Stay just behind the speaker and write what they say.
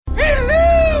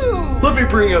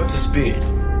bring you up to speed.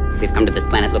 We've come to this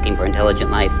planet looking for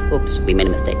intelligent life. Oops, we made a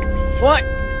mistake. What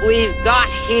we've got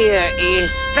here is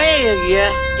failure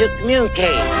to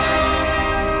communicate.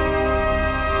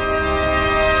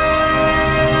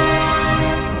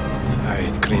 I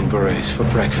ate green berets for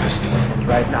breakfast.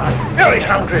 Right now, I'm very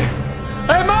hungry.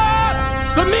 Hey, Mom!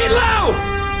 The meatloaf!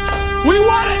 We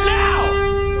want it now!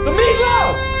 The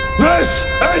meatloaf! This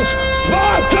is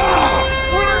Sparta!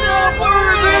 We're not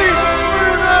worthy!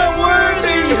 We're not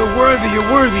worthy! You're worthy, you're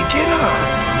worthy. Get up!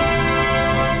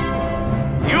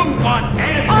 You want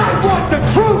answers! I want the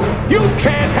truth! You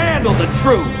can't handle the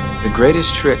truth! The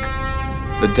greatest trick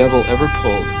the devil ever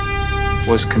pulled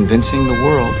was convincing the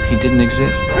world he didn't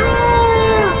exist.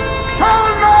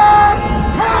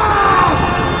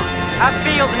 I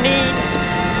feel the need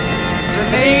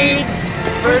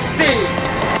for speed.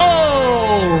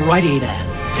 Alrighty then.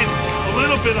 It's a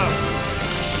little bit of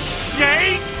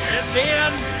yay and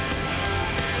then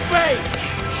wait.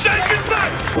 Shake it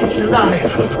back! It's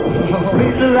alive! Oh,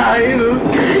 it's alive!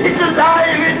 It's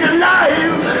alive! It's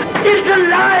alive! It's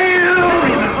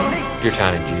alive! Your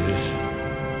tiny Jesus,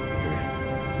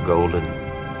 your golden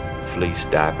fleece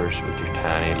diapers with your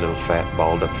tiny little fat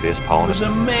balled up fist pawing. He was a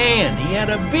man. He had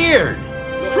a beard.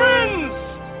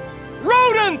 Friends!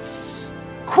 Rodents!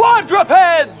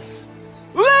 Quadrupeds!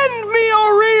 Lend me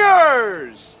your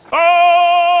ears!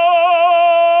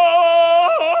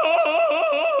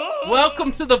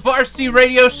 Welcome to the Varsity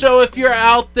Radio Show. If you're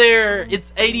out there,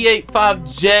 it's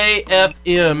 88.5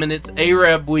 JFM, and it's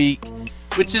Arab Week,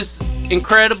 which is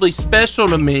incredibly special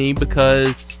to me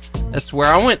because that's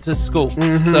where I went to school.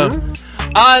 So,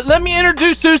 let me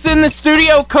introduce who's in the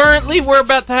studio currently. We're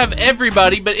about to have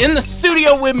everybody, but in the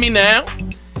studio with me now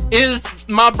is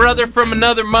my brother from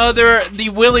another mother, the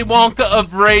Willy Wonka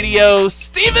of radio,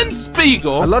 Steven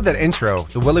Spiegel. I love that intro,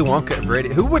 the Willy Wonka of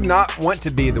radio. Who would not want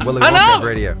to be the Willy Wonka of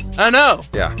radio? I know.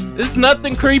 Yeah. There's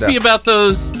nothing creepy about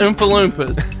those Oompa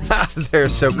Loompas. They're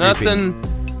so creepy. Nothing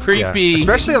creepy. Yeah.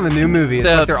 Especially on the new movie, it's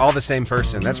like they're all the same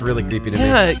person. That's really creepy to me.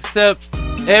 Yeah, except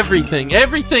everything.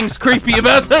 Everything's creepy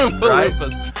about the Oompa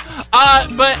Loompas.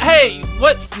 But hey,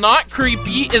 what's not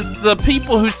creepy is the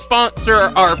people who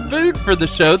sponsor our food for the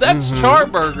show. That's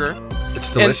Charburger. It's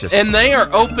delicious. And they are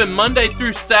open Monday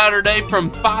through Saturday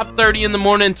from 5:30 in the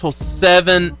morning until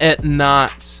 7 at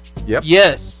night. Yep.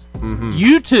 Yes.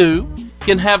 You too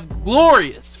can have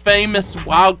glorious, famous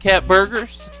Wildcat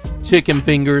burgers, chicken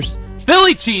fingers,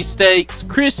 Philly cheesesteaks,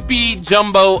 crispy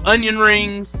jumbo onion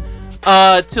rings,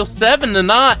 till 7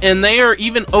 tonight, and they are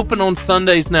even open on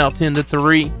Sundays now, 10 to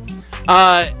 3.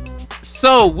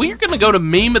 So we're going to go to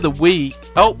Meme of the Week.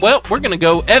 Oh, well, we're going to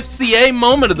go FCA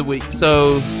Moment of the Week.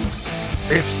 So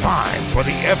It's time for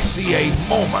the FCA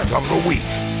Moment of the Week.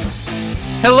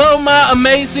 hello, my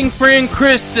amazing friend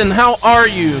Kristen. How are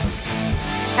you?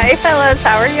 Hey, fellas.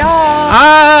 How are y'all?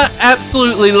 I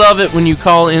absolutely love it when you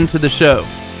call into the show.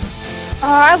 Oh,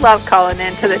 I love calling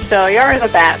into the show. You're the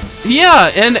best.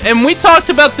 Yeah, and we talked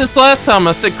about this last time.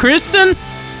 I said, Kristen,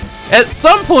 at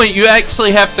some point you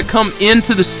actually have to come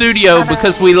into the studio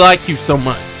because we like you so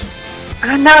much.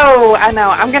 I know.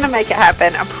 I'm going to make it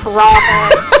happen. I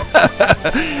promise.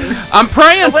 I'm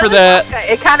praying for that. Wonka,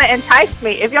 it kind of enticed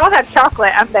me. If y'all have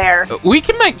chocolate, I'm there. We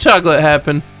can make chocolate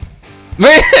happen.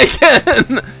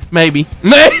 Maybe.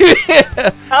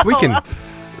 We can.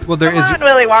 Well, there is. Come on,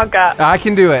 Willy Wonka. I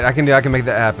can do it. I can make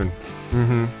that happen.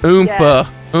 Oompa.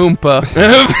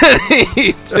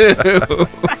 Me too.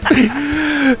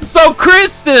 So,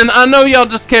 Kristen, I know y'all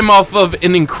just came off of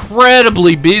an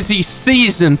incredibly busy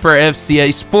season for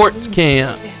FCA sports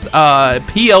camps,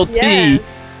 PLT,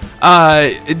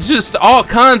 just all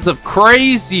kinds of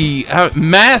crazy,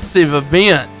 massive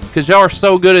events, because y'all are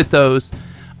so good at those.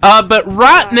 But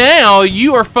right now,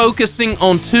 you are focusing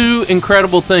on two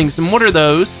incredible things. And what are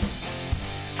those?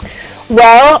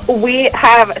 Well, we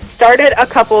have started a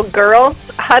couple girls'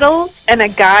 huddles and a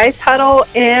guys' huddle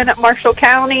in Marshall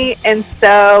County. And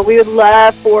so we would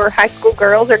love for high school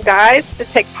girls or guys to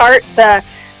take part. The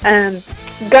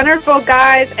Gunnersville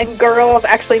guys and girls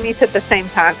actually meet at the same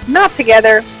time. Not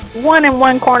together. One in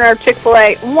one corner of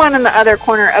Chick-fil-A, one in the other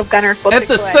corner of Gunnersville. At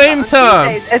the same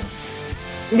time.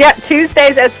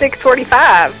 Tuesdays at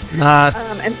 6:45.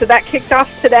 Nice. And so that kicked off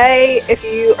today. If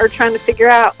you are trying to figure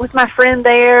out, was my friend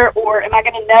there, or am I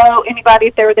going to know anybody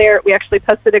if they were there? We actually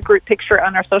posted a group picture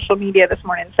on our social media this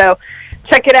morning. So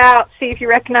check it out. See if you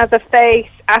recognize a face.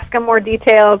 Ask them more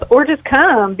details, or just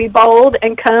come. Be bold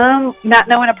and come, not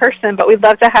knowing a person. But we'd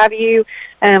love to have you,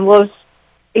 and we'll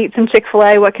eat some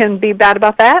Chick-fil-A. What can be bad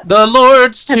about that? The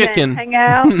Lord's and chicken. Hang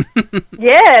out.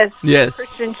 Yes. Yes.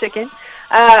 Christian chicken.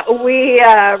 We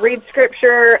read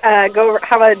scripture,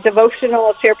 have a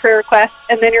devotional, share prayer request,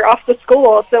 and then you're off to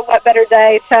school. So what better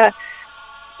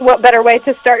way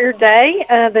to start your day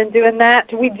than doing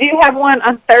that? We do have one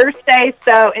on Thursday,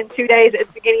 so in 2 days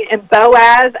it's beginning in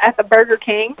Boaz at the Burger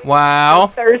King.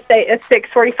 Wow. Thursday at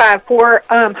 6:45 for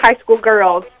high school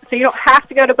girls. So you don't have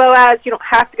to go to Boaz, you don't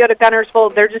have to go to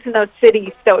Gunnersville, they're just in those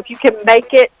cities. So if you can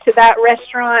make it to that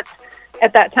restaurant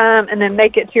at that time and then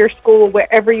make it to your school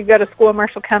wherever you go to school in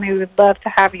Marshall County, we would love to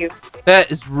have you.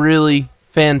 That is really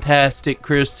fantastic,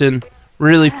 Kristen.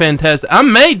 Really fantastic. I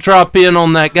may drop in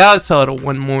on that guys huddle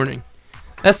one morning.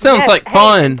 That sounds like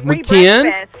fun. We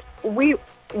can. We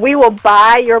will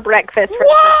buy your breakfast for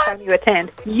the first time you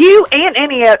attend. You and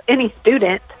any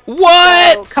student.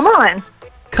 What? So, come on.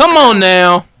 Come on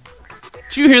now.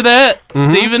 Did you hear that,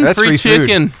 Steven? That's free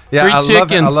chicken. Food. Yeah, free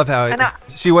chicken. I love how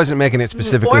she wasn't making it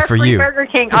specifically for free you. Burger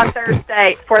King on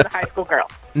Thursday for the high school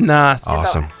girls. Nice.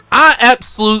 Awesome. I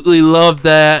absolutely love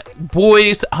that.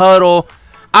 Boys huddle.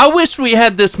 I wish we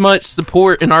had this much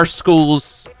support in our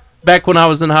schools back when I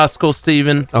was in high school,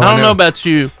 Steven. I don't know about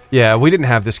you. Yeah, we didn't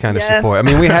have this kind of support. I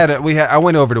mean, I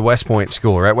went over to West Point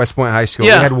School, right? West Point High School.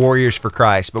 Yeah. We had Warriors for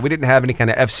Christ, but we didn't have any kind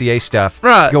of FCA stuff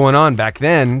going on back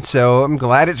then. So I'm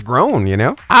glad it's grown, you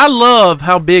know? I love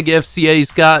how big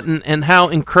FCA's gotten and how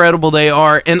incredible they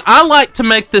are. And I like to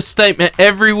make this statement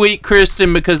every week,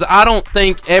 Kristen, because I don't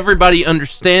think everybody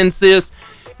understands this.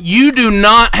 You do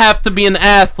not have to be an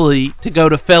athlete to go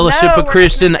to Fellowship of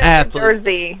Christian Athletes.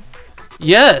 Jersey.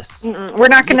 Yes. We're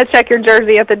not going to check your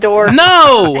jersey at the door.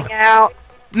 No. Hang out.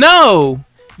 No.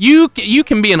 You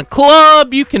can be in a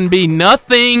club, you can be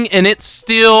nothing, and it's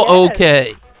still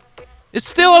okay. It's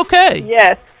still okay.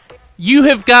 Yes. You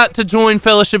have got to join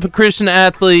Fellowship of Christian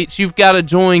Athletes. You've got to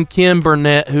join Kim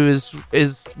Burnett, who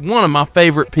is one of my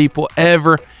favorite people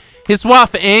ever. His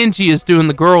wife, Angie, is doing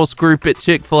the girls group at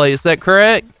Chick-fil-A. Is that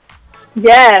correct?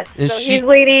 Yes. And so he's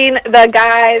leading the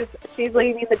guys, she's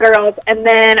leading the girls, and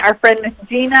then our friend Miss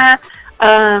Gina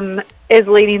is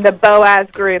leading the Boaz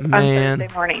group on Thursday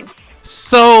mornings.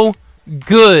 So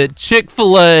good.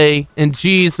 Chick-fil-A and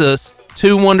Jesus,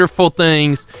 two wonderful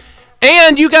things.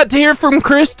 And you got to hear from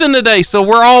Kristen today, so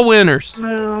we're all winners.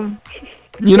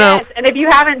 You know, and if you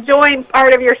haven't joined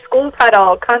part of your school's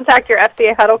huddle, contact your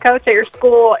FCA huddle coach at your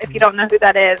school if you don't know who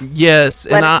that is. Yes.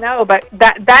 Let us know, but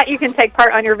that you can take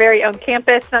part on your very own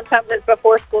campus. Sometimes it's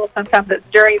before school, sometimes it's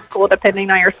during school, depending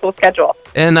on your school schedule.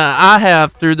 And I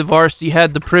have, through the varsity,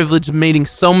 had the privilege of meeting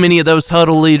so many of those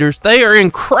huddle leaders. They are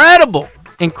incredible.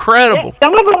 Incredible.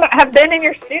 Some of them have been in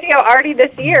your studio already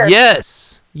this year.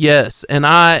 Yes. And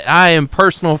I am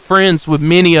personal friends with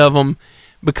many of them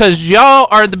because y'all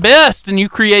are the best and you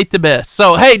create the best.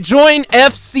 So, hey, join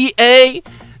FCA,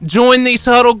 join these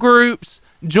huddle groups,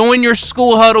 join your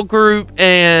school huddle group,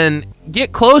 and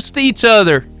get close to each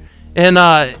other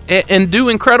and do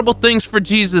incredible things for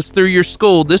Jesus through your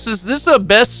school. This is the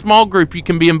best small group you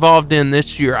can be involved in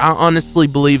this year. I honestly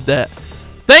believe that.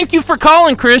 Thank you for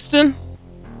calling, Kristen.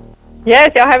 Yes,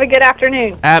 y'all have a good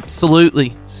afternoon.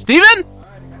 Absolutely. Steven?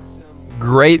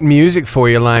 Great music for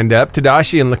you lined up.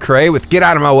 Tadashi and Lecrae with Get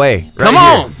Out of My Way. Come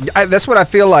on. That's what I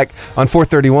feel like on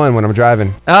 431 when I'm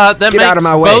driving. That Get makes out of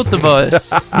my way. both of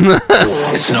us.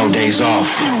 It's no days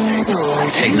off.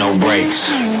 Take no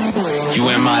breaks. You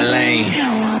in my lane.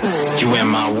 You in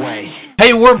my way.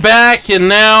 Hey, we're back, and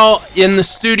now in the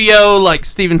studio, like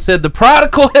Steven said, the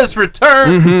prodigal has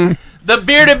returned. The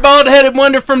bearded, bald-headed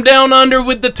wonder from down under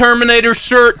with the Terminator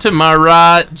shirt. To my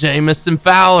right, Jamison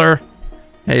Fowler.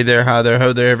 Hey there, hi there,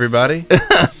 ho there, everybody.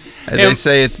 They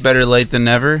say it's better late than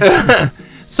never.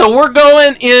 So we're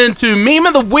going into Meme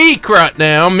of the Week right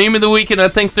now. Meme of the Week, and I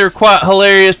think they're quite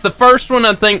hilarious. The first one,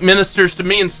 I think, ministers to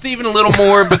me and Steven a little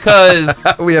more because...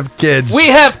 we have kids.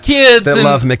 That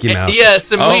love Mickey Mouse.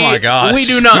 Yes, and my gosh. we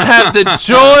do not have the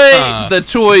joy, the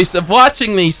choice of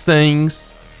watching these things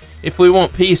if we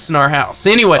want peace in our house.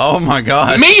 Anyway. Oh my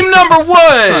gosh. Meme number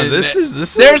one. This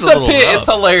is There's a pit. It's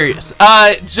hilarious.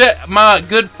 My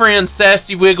good friend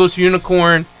Sassy Wiggles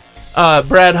Unicorn,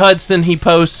 Brad Hudson, he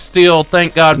posts still.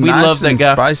 Thank God we love that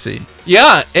guy. Spicy.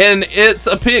 Yeah, and it's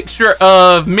a picture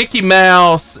of Mickey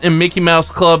Mouse in Mickey Mouse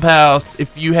Clubhouse.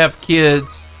 If you have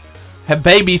kids, have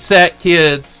babysat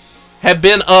kids, have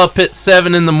been up at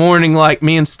 7 in the morning like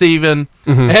me and Steven,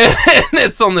 and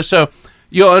it's on the show.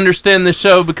 You'll understand the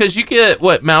show because you get,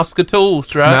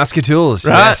 Mousecatools, right? Mousecatools,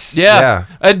 right? yes. Yeah.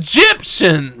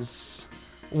 Egyptians,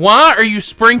 why are you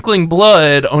sprinkling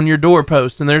blood on your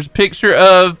doorpost? And there's a picture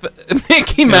of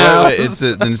Mickey Mouse.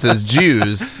 Then it says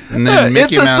Jews. And then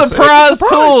Mickey it's Mouse. A surprise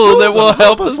tool that will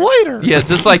help us later. Yeah,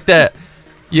 just like that.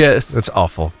 Yes. That's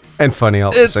awful. And funny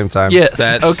all at the same time. Yes.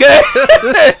 Okay.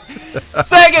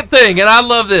 Second thing, and I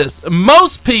love this.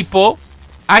 Most people,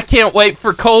 I can't wait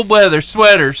for cold weather,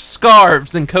 sweaters,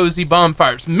 scarves, and cozy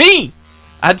bonfires. Me,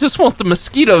 I just want the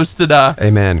mosquitoes to die.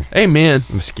 Amen. Amen.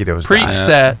 Mosquitoes Preach die.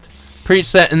 that.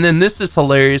 Preach that. And then this is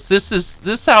hilarious. This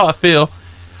is how I feel.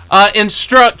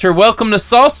 Instructor, welcome to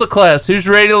salsa class. Who's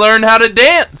ready to learn how to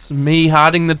dance? Me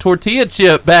hiding the tortilla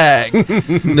chip bag.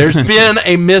 There's been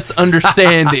a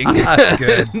misunderstanding. That's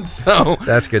good. So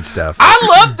that's good stuff.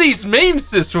 I love these memes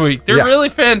this week. They're really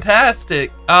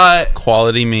fantastic.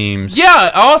 Quality memes.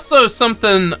 Yeah. Also,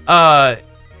 something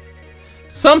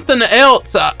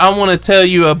else I want to tell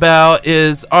you about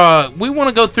is we want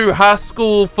to go through high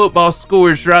school football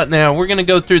scores right now. We're going to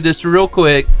go through this real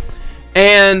quick,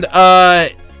 and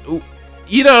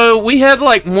we had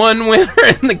like one winner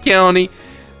in the county.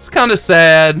 It's kind of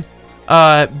sad,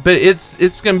 but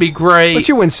it's going to be great. But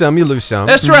you win some, you lose some.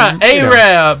 That's right.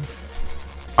 Arab,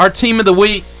 our team of the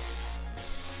week.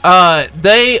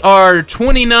 They are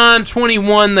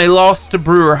 29-21. They lost to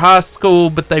Brewer High School,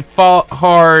 but they fought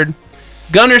hard.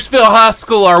 Gunnersville High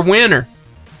School, our winner,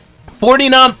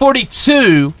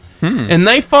 49-42. And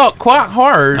they fought quite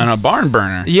hard. On a barn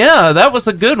burner. Yeah, that was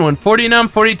a good one.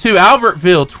 49-42.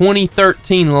 Albertville,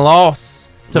 2013 loss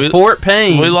to Fort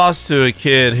Payne. We lost to a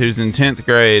kid who's in 10th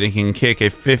grade and can kick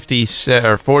a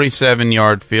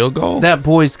 47-yard field goal. That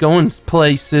boy's going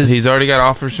places. He's already got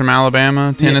offers from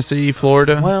Alabama, Tennessee,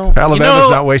 Florida. Well, Alabama's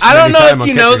not wasting I don't any know time if on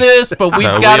you know kickers. this, but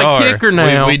we've got a kicker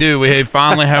now. We do. We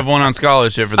finally have one on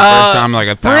scholarship for the first time in like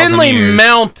 1,000 years.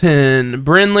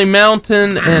 Brindley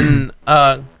Mountain,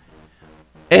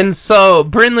 and so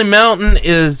Brindley Mountain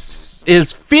is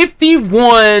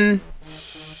 51.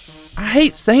 I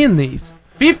hate saying these.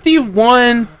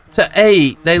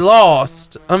 51-8. They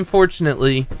lost,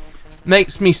 unfortunately.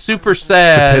 Makes me super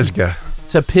sad.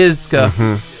 To Pisgah.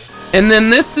 Mm-hmm. And then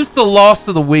this is the loss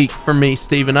of the week for me,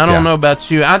 Steven. I don't know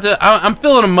about you. I'm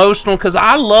feeling emotional because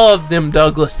I love them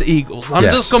Douglas Eagles. I'm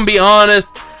just going to be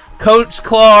honest. Coach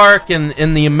Clark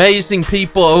and the amazing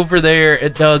people over there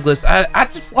at Douglas. I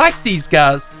just like these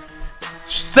guys.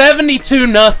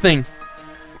 72-0.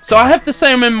 So I have to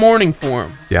say I'm in mourning for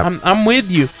them. Yeah, I'm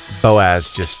with you. Boaz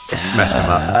just messed him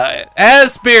up.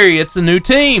 Asbury, it's a new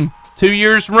team. 2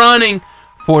 years running.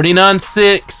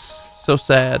 49-6. So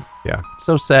sad. Yeah.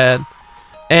 So sad.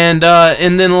 And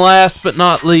then last but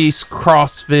not least,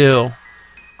 Crossville.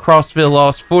 Crossville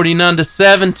lost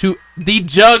 49-7 to the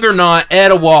juggernaut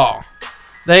Etowah.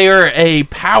 They are a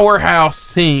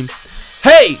powerhouse team.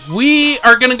 Hey, we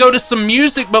are going to go to some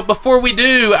music, but before we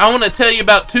do, I want to tell you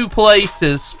about two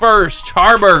places. First,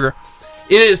 Charburger.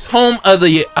 It is home of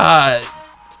the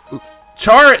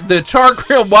Char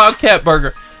Grill Wildcat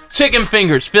Burger, chicken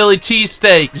fingers, Philly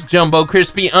cheesesteaks, jumbo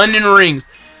crispy onion rings.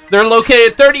 They're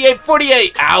located at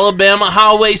 3848 Alabama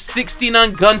Highway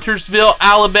 69, Guntersville,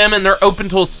 Alabama, and they're open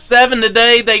till 7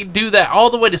 today. They do that all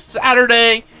the way to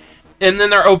Saturday, and then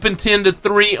they're open 10 to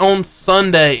 3 on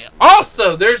Sunday.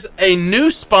 Also, there's a new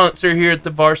sponsor here at the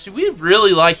Varsity. We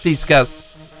really like these guys.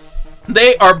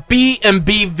 They are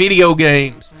B&B Video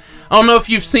Games. I don't know if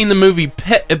you've seen the movie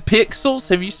Pixels.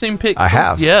 Have you seen Pixels? I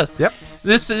have. Yes. Yep.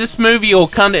 This movie will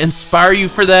kind of inspire you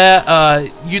for that.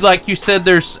 Like you said,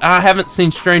 I haven't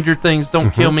seen Stranger Things.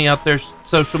 Don't kill me out there,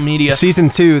 social media. Season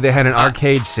 2, they had an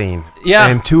arcade scene. Yeah.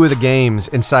 And 2 of the games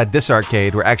inside this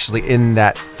arcade were actually in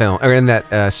that film, or in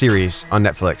that series on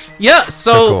Netflix. Yeah,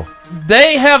 so cool.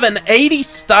 They have an 80s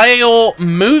style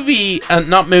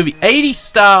 80s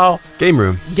style game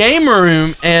room,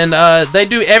 and they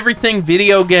do everything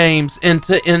video games. And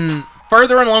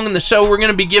further along in the show, we're going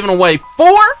to be giving away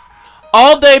 4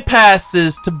 all-day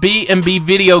passes to B&B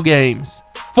Video Games.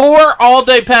 4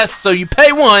 all-day passes, so you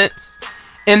pay once,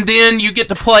 and then you get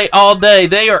to play all day.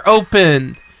 They are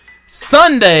open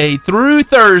Sunday through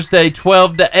Thursday,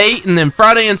 12 to 8, and then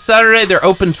Friday and Saturday, they're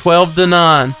open 12 to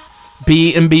 9.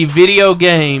 B&B Video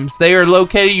Games. They are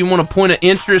located, you want a point of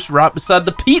interest, right beside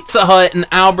the Pizza Hut in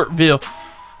Albertville.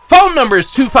 Phone number is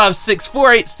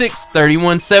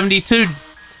 256-486-3172.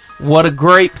 What a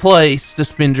great place to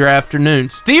spend your afternoon.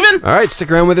 Steven? All right,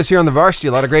 stick around with us here on the Varsity.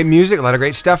 A lot of great music, a lot of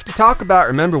great stuff to talk about.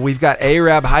 Remember, we've got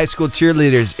Arab High School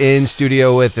cheerleaders in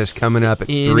studio with us coming up at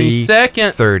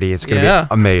 3:30. It's going to be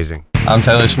amazing. I'm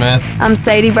Taylor Smith. I'm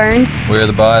Sadie Burns. We're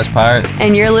the Boaz Pirates.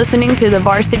 And you're listening to the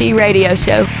Varsity Radio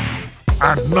Show.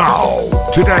 And now,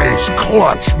 today's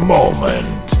clutch moment.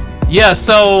 Yeah,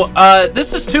 so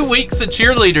this is 2 weeks of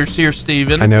cheerleaders here,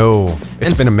 Steven. I know.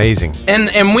 It's been amazing.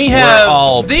 And we have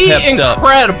all the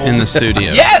incredible in the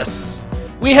studio. Yes.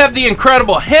 We have the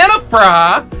incredible Hannah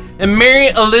Fry and Mary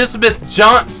Elizabeth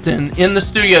Johnston in the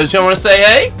studios. Y'all want to say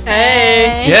hey?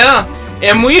 Hey. Yeah.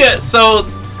 And so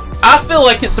I feel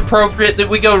like it's appropriate that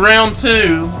we go round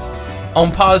 2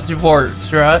 on positive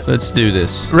words, right? Let's do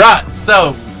this. Right.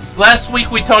 So last week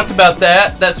we talked about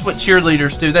that. That's what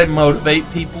cheerleaders do. They motivate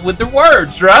people with their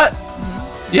words, right?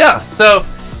 Yeah. So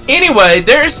anyway,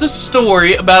 there's a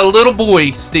story about a little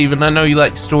boy, Stephen. I know you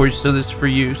like stories, so this is for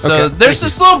you. So Okay, there's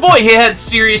this little boy. He had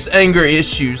serious anger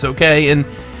issues, okay?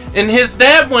 And his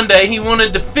dad one day, he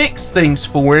wanted to fix things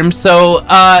for him. So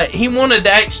he wanted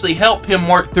to actually help him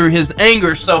work through his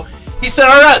anger. So he said,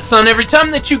 all right, son, every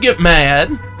time that you get mad,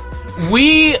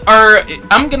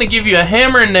 I'm going to give you a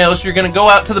hammer and nails. You're going to go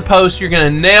out to the post. You're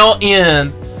going to nail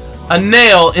in a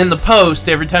nail in the post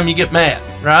every time you get mad,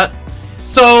 right?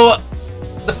 So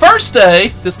the first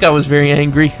day, this guy was very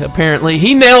angry, apparently.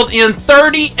 He nailed in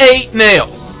 38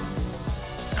 nails.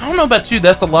 I don't know about you,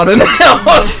 that's a lot of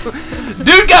nails.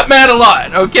 Dude got mad a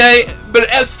lot, okay? But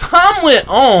as time went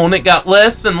on, it got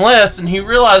less and less, and he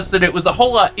realized that it was a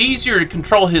whole lot easier to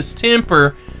control his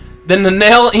temper than to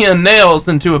nail in nails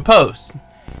into a post.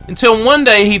 Until one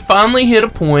day, he finally hit a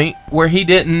point where he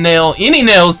didn't nail any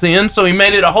nails in, so he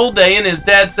made it a whole day, and his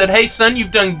dad said, hey, son,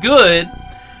 you've done good.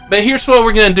 But here's what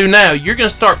we're going to do now. You're going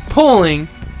to start pulling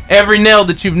every nail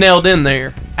that you've nailed in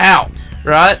there out,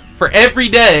 right? For every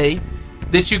day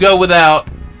that you go without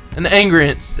an anger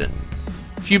incident.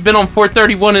 If you've been on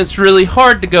 431, it's really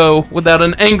hard to go without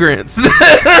an anger incident,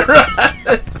 right?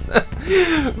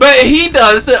 But he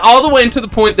does it all the way to the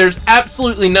point there's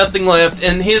absolutely nothing left.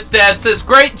 And his dad says,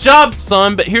 great job,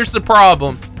 son, but here's the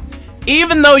problem.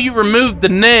 Even though you removed the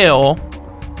nail,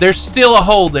 there's still a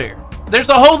hole there. There's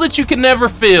a hole that you can never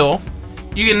fill,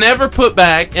 you can never put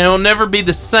back, and it'll never be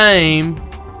the same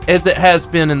as it has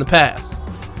been in the past.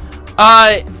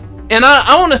 And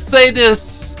I want to say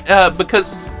this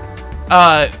because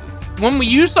when we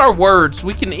use our words,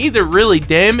 we can either really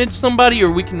damage somebody or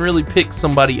we can really pick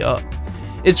somebody up.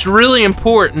 It's really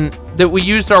important that we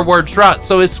use our words right.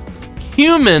 So as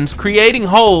humans, creating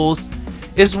holes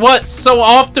is what so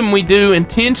often we do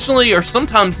intentionally or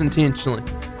sometimes intentionally.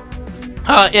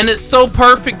 And it's so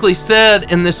perfectly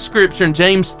said in this scripture in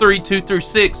James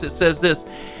 3:2-6. It says this,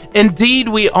 indeed,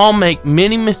 we all make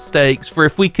many mistakes, for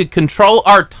if we could control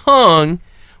our tongue,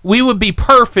 we would be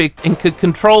perfect and could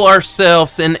control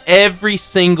ourselves in every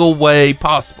single way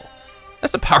possible.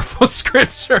 That's a powerful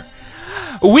scripture.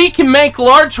 We can make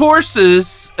large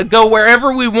horses go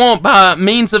wherever we want by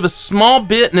means of a small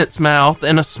bit in its mouth,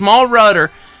 and a small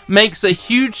rudder makes a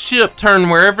huge ship turn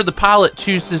wherever the pilot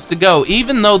chooses to go,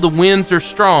 even though the winds are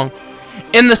strong.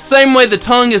 In the same way, the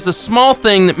tongue is a small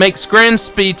thing that makes grand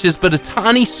speeches, but a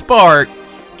tiny spark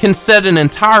can set an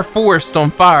entire forest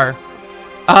on fire.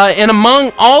 And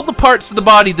among all the parts of the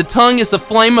body, the tongue is a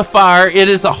flame of fire. It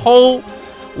is a whole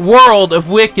world of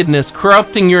wickedness,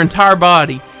 corrupting your entire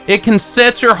body. It can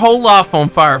set your whole life on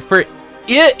fire, for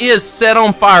it is set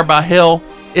on fire by hell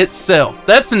itself.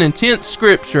 That's an intense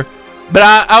scripture. But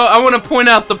I want to point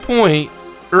out the point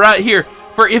right here.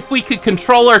 For if we could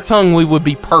control our tongue, we would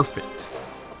be perfect.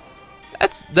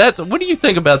 That's. What do you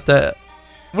think about that?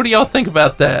 What do y'all think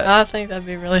about that? I think that'd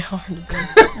be really hard to do.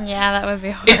 Yeah, that would be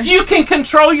hard. If you can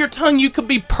control your tongue, you could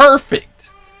be perfect.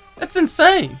 That's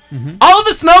insane. Mm-hmm. All of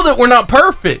us know that we're not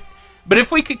perfect. But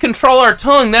if we could control our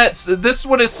tongue, this is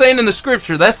what it's saying in the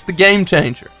scripture. That's the game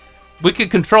changer. We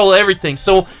could control everything.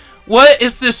 So what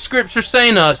is this scripture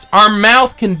saying to us? Our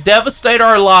mouth can devastate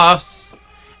our lives,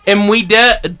 and we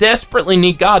desperately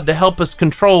need God to help us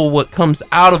control what comes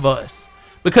out of us.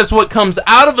 Because what comes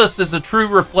out of us is a true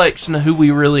reflection of who we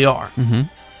really are. Mm-hmm.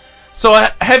 So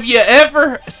have you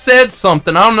ever said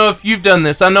something? I don't know if you've done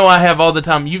this. I know I have all the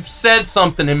time. You've said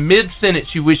something in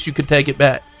mid-sentence you wish you could take it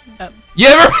back. Yep. You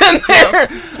ever been there?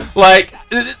 Like,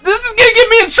 this is going to get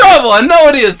me in trouble. I know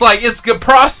it is. Like, it's good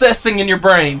processing in your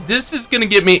brain. This is going to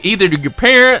get me either to your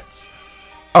parents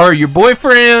or your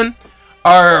boyfriend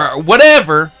or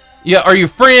whatever. Yeah, or your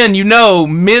friend,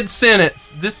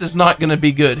 mid-sentence, this is not going to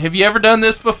be good. Have you ever done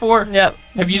this before? Yep.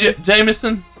 Have you,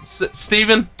 Jameson?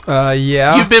 Steven?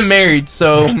 Yeah. You've been married,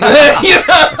 so... Still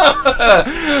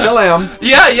am.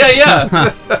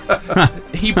 Yeah.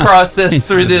 He processed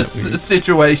through this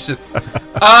situation.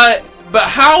 But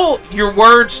how your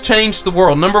words change the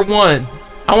world. Number one,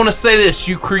 I want to say this.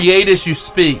 You create as you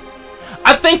speak.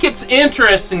 I think it's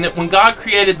interesting that when God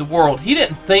created the world, He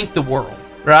didn't think the world,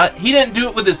 right? He didn't do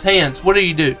it with His hands. What did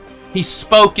He do? He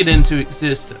spoke it into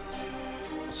existence.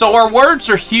 So our words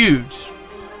are huge.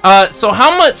 So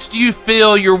how much do you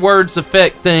feel your words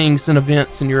affect things and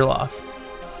events in your life?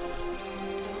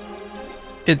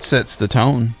 It sets the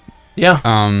tone.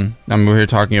 Yeah. We were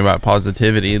talking about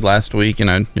positivity last week, and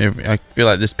I feel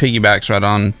like this piggybacks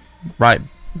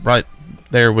right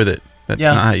there with it. That's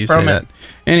not how you say that.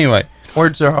 Anyway.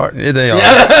 Words are hard. They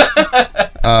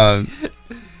are.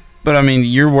 But I mean,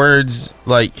 your words,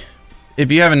 like,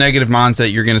 if you have a negative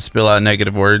mindset, you're going to spill out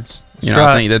negative words.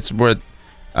 I think that's what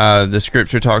the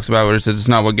scripture talks about, where it says it's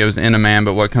not what goes in a man,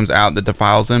 but what comes out that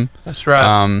defiles him. That's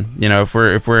right. If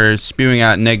we're spewing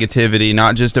out negativity,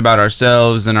 not just about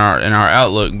ourselves and our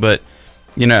outlook, but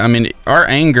our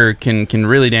anger can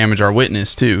really damage our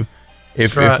witness too.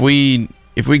 If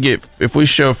we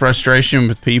show frustration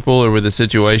with people or with a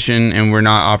situation, and we're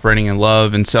not operating in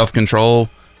love and self-control,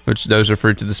 which those are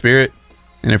fruits of the Spirit,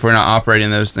 and if we're not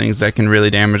operating those things, that can really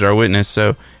damage our witness.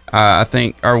 So I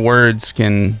think our words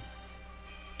can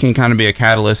kind of be a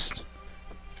catalyst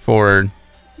for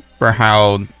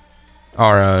how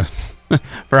our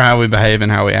for how we behave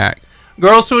and how we act.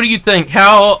 Girls, what do you think?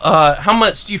 How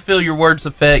much do you feel your words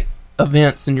affect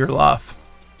events in your life?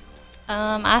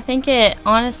 I think it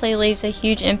honestly leaves a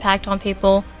huge impact on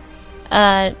people,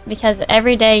 because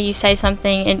every day you say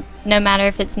something, and no matter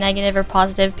if it's negative or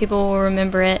positive, people will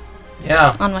remember it.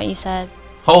 Yeah. On what you said.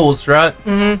 Holes, right?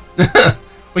 Mm-hmm. What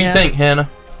do you think, Hannah?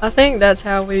 I think that's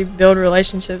how we build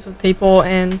relationships with people,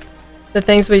 and the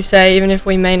things we say, even if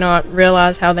we may not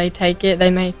realize how they take it, they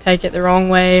may take it the wrong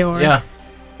way, or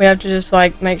we have to just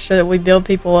make sure that we build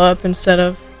people up instead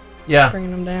of bringing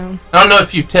them down. I don't know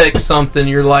if you text something,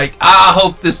 you're like, I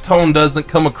hope this tone doesn't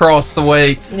come across the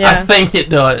way I think it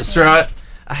does, right?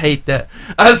 I hate that.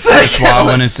 That's why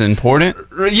when it's important,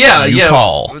 you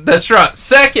call. That's right.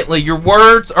 Secondly, your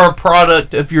words are a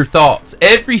product of your thoughts.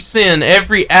 Every sin,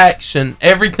 every action,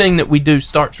 everything that we do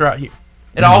starts right here.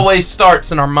 It always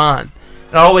starts in our mind.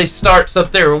 It always starts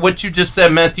up there. What you just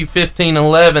said, Matthew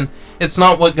 15:11, it's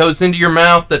not what goes into your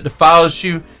mouth that defiles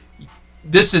you.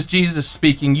 This is Jesus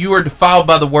speaking. You are defiled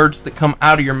by the words that come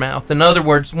out of your mouth. In other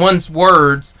words, one's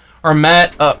words are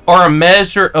a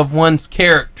measure of one's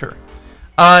character.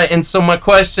 And so my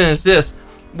question is this: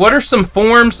 what are some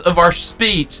forms of our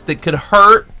speech that could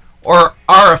hurt or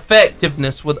our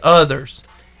effectiveness with others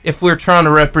if we're trying to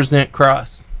represent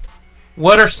Christ?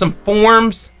 What are some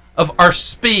forms of our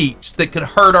speech that could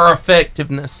hurt our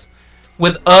effectiveness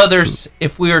with others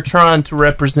if we are trying to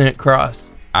represent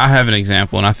Christ? I have an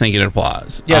example, and I think it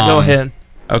applies. Yeah, go ahead.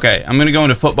 Okay, I'm going to go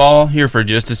into football here for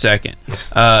just a second.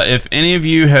 If any of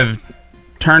you have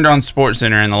turned on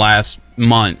SportsCenter in the last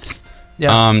month,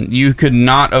 you could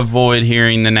not avoid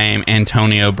hearing the name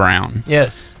Antonio Brown.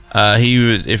 Yes. He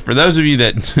was. For those of you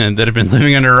that have been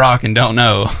living under a rock and don't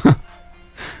know,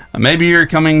 maybe you're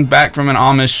coming back from an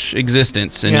Amish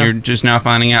existence and you're just now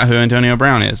finding out who Antonio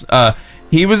Brown is.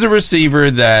 He was a receiver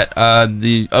that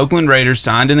the Oakland Raiders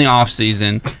signed in the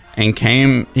offseason, and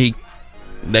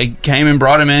they came and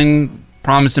brought him in,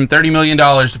 promised him $30 million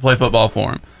to play football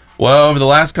for him. Well, over the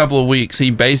last couple of weeks,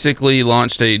 he basically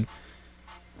acted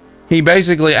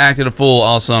a fool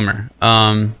all summer.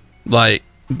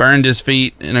 Burned his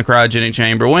feet in a cryogenic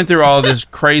chamber, went through all this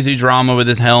crazy drama with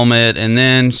his helmet, and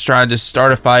then tried to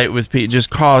start a fight with Pete, just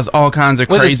caused all kinds of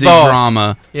crazy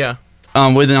drama. Yeah.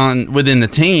 Within the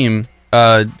team,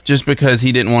 just because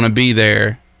he didn't want to be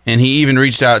there. And he even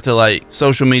reached out to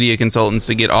social media consultants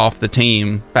to get off the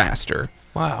team faster.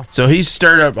 Wow. So he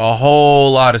stirred up a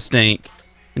whole lot of stink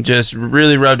and just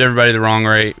really rubbed everybody the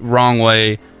wrong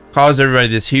way, caused everybody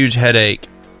this huge headache,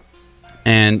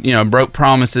 and broke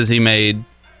promises he made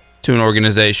to an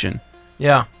organization.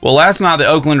 Yeah. Well, last night the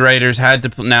Oakland Raiders had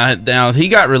to now he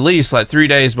got released 3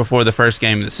 days before the first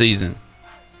game of the season.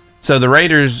 So the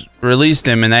Raiders released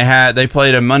him, and they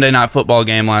played a Monday Night Football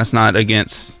game last night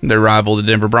against their rival, the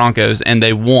Denver Broncos, and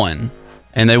they won.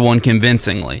 And they won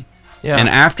convincingly. Yeah. And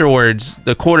afterwards,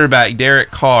 the quarterback,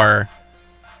 Derek Carr,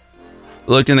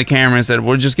 looked in the camera and said,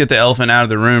 "We'll just get the elephant out of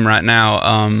the room right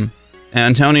now.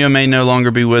 Antonio may no longer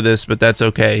be with us, but that's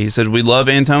okay." He said, "We love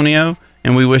Antonio,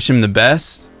 and we wish him the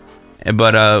best,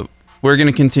 but we're going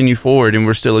to continue forward, and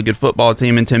we're still a good football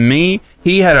team." And to me,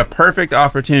 he had a perfect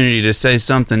opportunity to say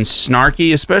something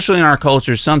snarky, especially in our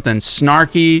culture, something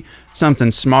snarky, something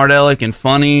smart-aleck and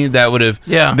funny that would have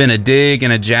been a dig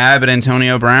and a jab at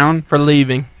Antonio Brown. For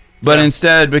leaving. But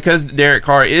instead, because Derek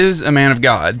Carr is a man of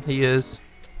God. He is.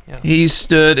 Yeah. He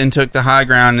stood and took the high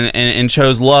ground and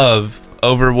chose love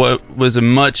over what was a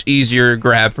much easier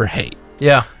grab for hate.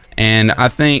 Yeah. And I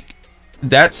think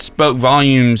that spoke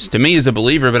volumes to me as a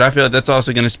believer, but I feel like that's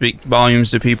also going to speak volumes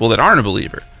to people that aren't a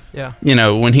believer. Yeah.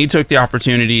 When he took the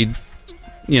opportunity,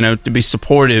 to be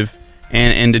supportive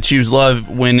and to choose love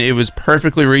when it was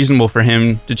perfectly reasonable for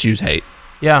him to choose hate.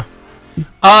 Yeah.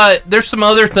 There's some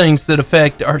other things that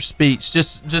affect our speech.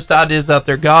 Just ideas out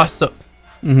there. Gossip,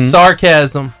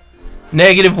 sarcasm,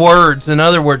 negative words. In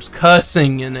other words,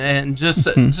 cussing, and just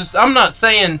I'm not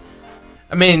saying.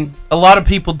 I mean, a lot of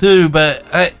people do, but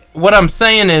what I'm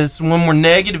saying is when we're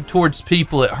negative towards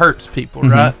people, it hurts people,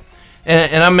 right?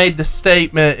 And I made the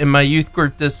statement in my youth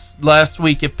group this last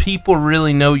week, if people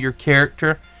really know your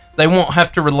character, they won't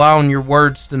have to rely on your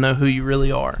words to know who you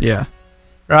really are. Yeah.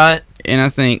 Right? And I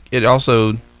think it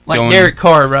also... Like Derek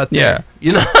Carr right there. Yeah.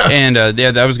 You know? And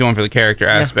that was going for the character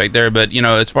aspect there. But,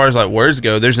 as far as like words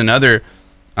go, there's another...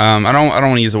 I don't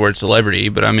want to use the word celebrity,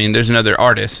 but I mean, there's another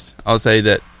artist, I'll say,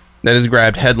 that has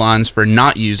grabbed headlines for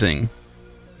not using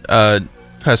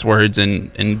cuss words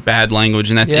and bad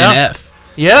language, and that's NF.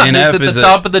 Yeah, NF he's at the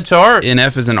top of the charts.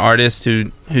 NF is an artist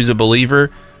who's a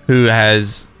believer who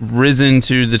has risen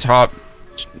to the top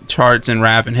charts in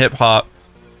rap and hip hop.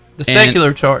 The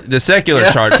secular charts. The secular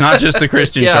charts, not just the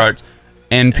Christian charts.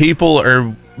 And people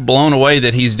are blown away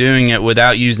that he's doing it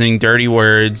without using dirty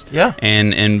words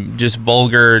and just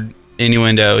vulgar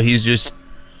innuendo. He's just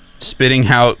spitting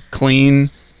out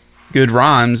clean, good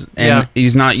rhymes, and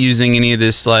he's not using any of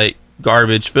this like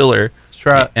garbage filler. That's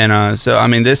right. And so I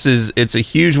mean, it's a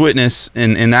huge witness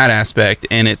in that aspect,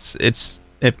 and it's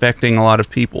affecting a lot of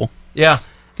people. Yeah,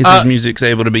 because his music's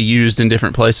able to be used in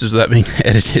different places without being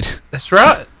edited. That's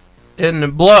right. And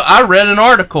I read an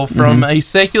article from a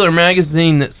secular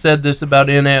magazine that said this about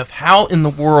NF. How in the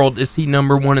world is he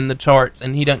number one in the charts?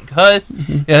 And he doesn't cuss.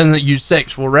 He doesn't use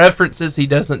sexual references. He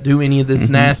doesn't do any of this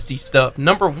nasty stuff.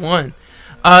 Number one.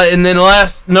 And then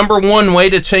number one way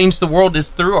to change the world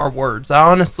is through our words. I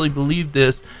honestly believe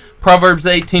this. Proverbs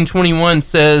 18:21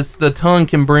 says, the tongue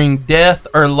can bring death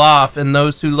or life, and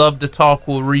those who love to talk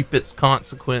will reap its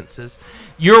consequences.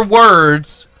 Your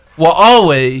words will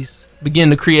always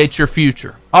begin to create your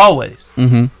future. Always.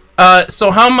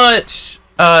 So how much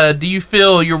do you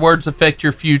feel your words affect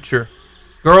your future?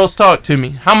 Girls, talk to me.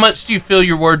 How much do you feel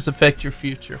your words affect your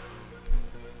future?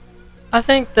 I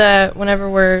think that whenever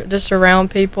we're just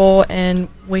around people and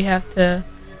we have to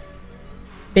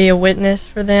be a witness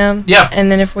for them,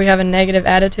 and then if we have a negative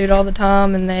attitude all the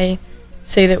time and they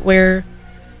see that we're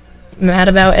mad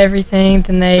about everything,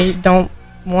 then they don't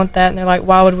want that, and they're like,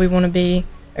 why would we want to be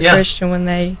a Christian when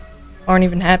they aren't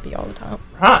even happy all the time?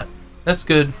 Right. That's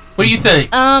good. What do you think?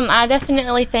 I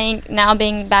definitely think now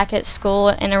being back at school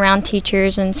and around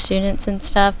teachers and students and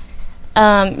stuff,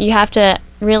 you have to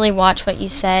really watch what you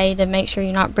say to make sure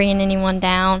you're not bringing anyone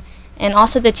down. And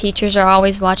also the teachers are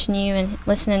always watching you and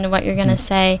listening to what you're going to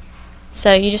say.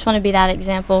 So you just want to be that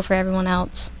example for everyone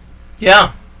else.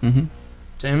 Yeah.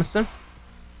 Jameson?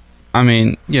 I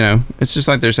mean, it's just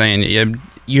like they're saying,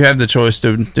 you have the choice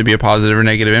to be a positive or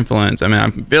negative influence. I mean, I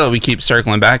feel like we keep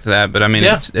circling back to that, but I mean,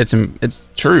 it's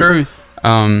true.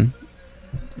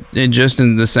 Just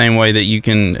in the same way that you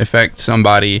can affect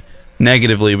somebody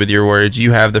negatively with your words,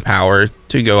 you have the power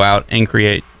to go out and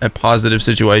create a positive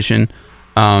situation,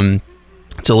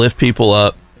 to lift people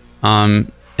up,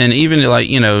 and even like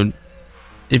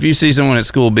if you see someone at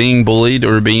school being bullied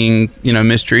or being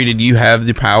mistreated, you have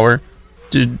the power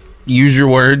to use your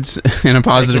words in a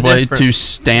positive way to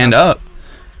stand up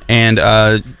and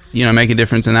make a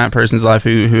difference in that person's life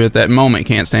who at that moment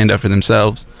can't stand up for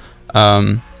themselves.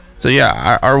 So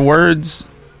yeah, our words,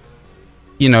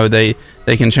 they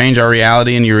can change our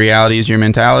reality, and your reality is your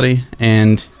mentality,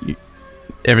 and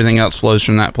everything else flows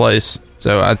from that place.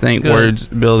 So I think words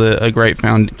build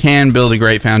can build a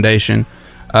great foundation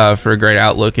for a great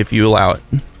outlook if you allow it.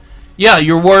 Yeah,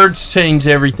 your words change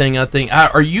everything, I think.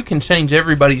 Or you can change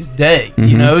everybody's day.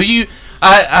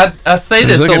 I say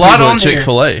this a lot on here.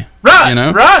 Chick-fil-A.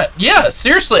 Right, right. Yeah,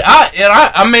 seriously.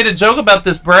 I made a joke about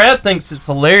this. Brad thinks it's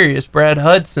hilarious. Brad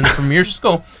Hudson from your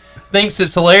school thinks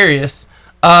it's hilarious.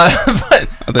 But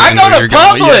I go to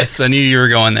Publix. Yes, I knew you were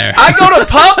going there. I go to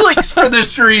Publix for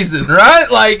this reason,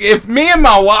 right? Like, if me and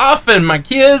my wife and my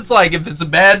kids, like, if it's a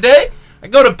bad day, I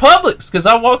go to Publix because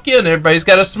I walk in, everybody's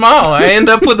got a smile. I end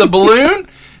up with a balloon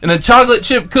and a chocolate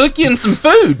chip cookie and some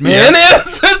food, man. Yeah.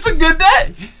 It's a good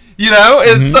day,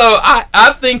 And so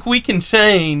I think we can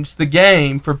change the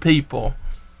game for people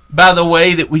by the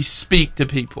way that we speak to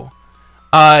people,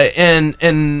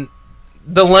 and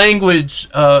the language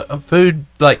of food,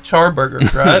 like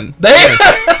Charburgers, right?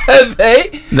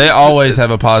 They always have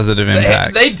a positive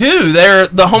impact. They do. They're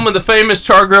the home of the famous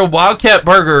char-grilled Wildcat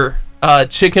Burger,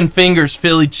 chicken fingers,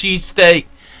 Philly cheesesteak,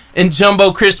 and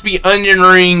jumbo crispy onion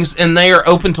rings, and they are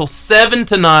open till 7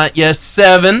 tonight. Yes,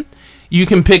 7. You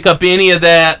can pick up any of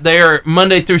that. They are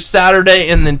Monday through Saturday,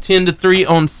 and then 10 to 3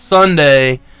 on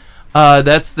Sunday.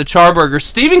 That's the Charburger.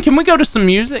 Steven, can we go to some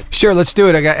music? Sure, let's do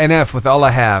it. I got NF with All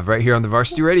I Have right here on the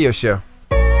Varsity Radio Show.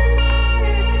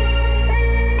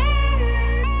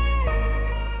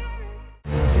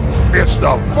 It's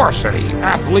the Varsity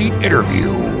Athlete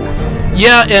Interview.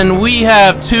 Yeah, and we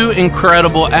have two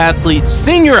incredible athletes.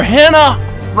 Senior Hannah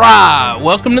Fry,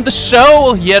 welcome to the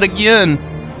show yet again.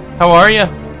 How are you?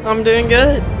 I'm doing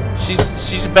good.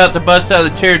 She's about to bust out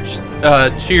of the chair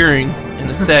cheering in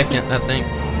a second, I think.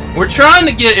 We're trying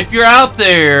to get, if you're out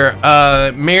there,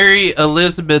 Mary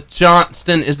Elizabeth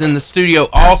Johnston is in the studio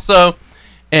also,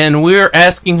 and we're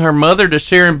asking her mother to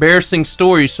share embarrassing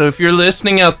stories. So if you're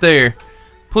listening out there,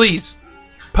 please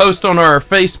post on our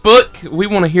Facebook. We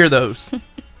want to hear those.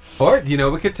 Or,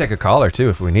 we could take a caller, too,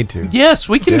 if we need to. Yes,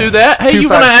 we can do that. Hey, you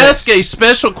want to ask a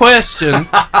special question?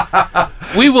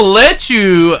 We will let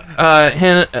you,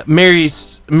 Mary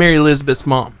Elizabeth's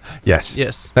mom. Yes.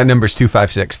 Yes. That number's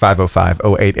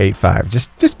 256-505-0885.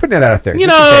 Just putting it out there.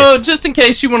 Just in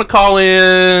case you want to call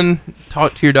in,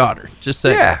 talk to your daughter. Just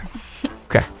say. Yeah.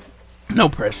 Okay. No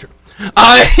pressure.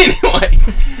 Anyway,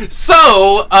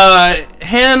 so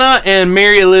Hannah and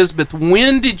Mary Elizabeth,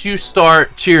 when did you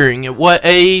start cheering? At what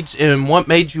age, and what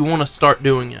made you want to start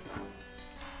doing it?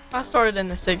 I started in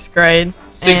the 6th grade.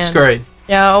 Sixth grade.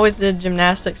 Yeah, I always did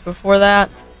gymnastics before that,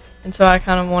 and so I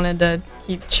kind of wanted to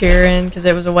keep cheering because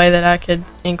it was a way that I could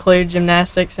include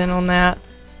gymnastics in on that.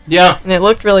 Yeah. And it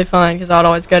looked really fun because I'd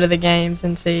always go to the games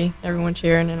and see everyone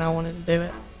cheering, and I wanted to do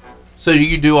it. So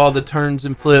you do all the turns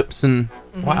and flips and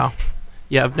wow.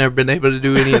 Yeah, I've never been able to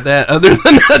do any of that other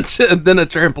than a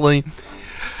trampoline.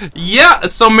 Yeah,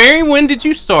 so Mary, when did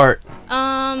you start?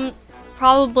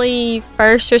 Probably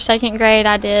 1st or 2nd grade.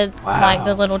 I did like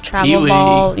the little travel Pee-wee.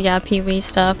 ball, Pee-wee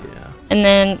stuff. Yeah. And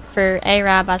then for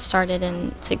ARAB, I started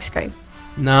in 6th grade.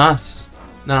 Nice.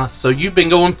 So you've been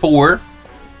going 4.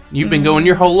 You've been going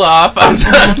your whole life. I'm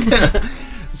talking.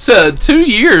 So 2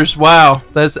 years. Wow.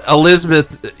 That's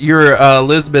Elizabeth. Your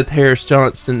Elizabeth Harris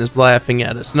Johnston is laughing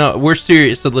at us. No, we're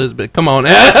serious, Elizabeth. Come on,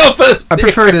 help us. I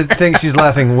prefer to think she's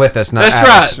laughing with us, not That's at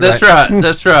right. us.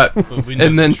 That's right.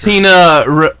 And then Tina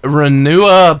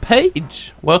Renua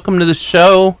Page. Welcome to the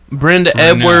show. Brenda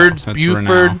Edwards,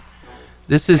 Buford.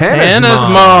 This is Hannah's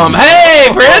mom. Hey,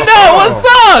 Brenda, what's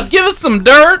up? Give us some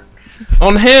dirt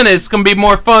on Hannah. It's going to be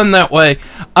more fun that way.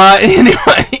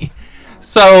 Anyway,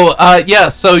 so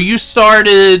you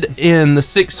started in the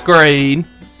 6th grade.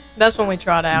 That's when we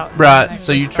tried out. Right,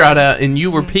 so you tried out, and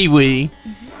you were Pee-wee,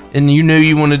 and you knew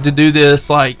you wanted to do this,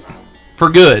 like, for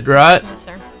good, right? Yes,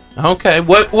 sir. Okay,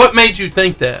 what made you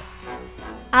think that?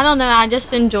 I don't know, I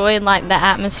just enjoyed, like, the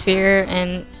atmosphere,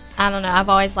 and I don't know, I've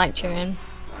always liked cheering.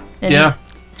 And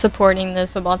supporting the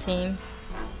football team.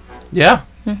 Yeah.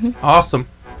 Awesome.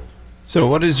 So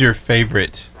what is your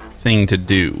favorite thing to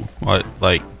do? What,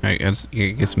 like, I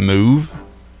guess move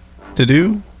to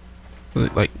do?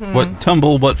 Like, what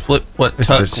tumble, what flip, what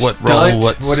tuck, what roll,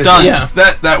 what stunt? Yeah.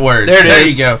 That word. There it is. There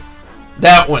you go.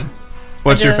 That one.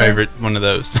 What's your favorite one of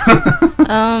those?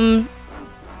 I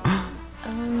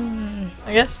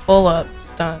guess pull-up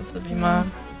stunts would be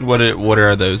mine. What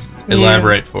are those?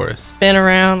 Elaborate for us. Spin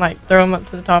around, like throw them up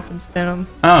to the top and spin them.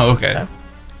 Oh, okay.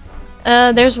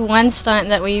 So. There's one stunt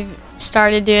that we've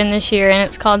started doing this year, and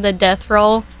it's called the death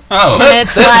roll. Oh, that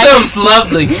sounds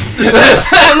lovely. It's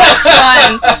so much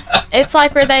fun. It's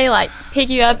like where they like pick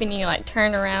you up and you like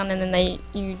turn around, and then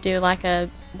you do like a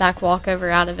back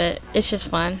walkover out of it. It's just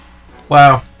fun.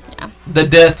 Wow. Yeah. The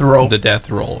death roll. The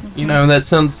death roll. You know, that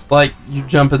sounds like you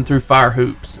jumping through fire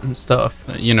hoops and stuff.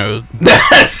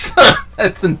 That's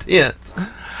intense.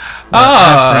 I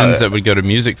had friends that would go to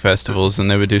music festivals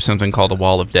and they would do something called a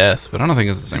wall of death, but I don't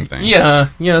think it's the same thing. Yeah,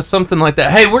 something like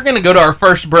that. Hey, we're going to go to our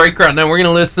first break right now. We're going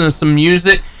to listen to some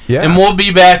music, and we'll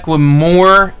be back with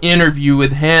more interview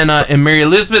with Hannah and Mary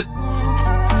Elizabeth.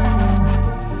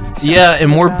 Yeah,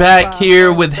 and we're back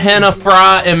here with Hannah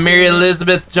Fry and Mary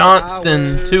Elizabeth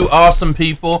Johnston, two awesome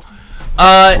people.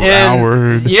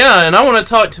 And I want to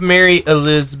talk to Mary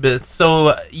Elizabeth.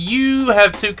 So you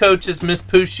have two coaches, Miss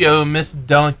Puccio and Miss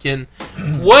Duncan.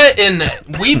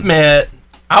 We've met.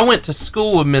 I went to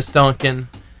school with Miss Duncan,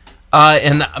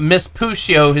 and Miss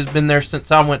Puccio has been there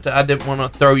since I went to. I didn't want to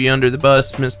throw you under the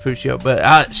bus, Miss Puccio,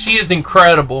 but she is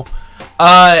incredible.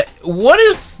 What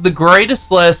is the greatest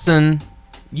lesson,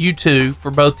 you two,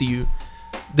 for both of you,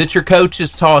 that your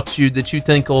coaches taught you that you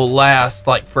think will last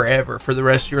like forever, for the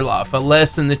rest of your life? A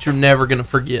lesson that you're never going to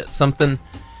forget, something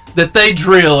that they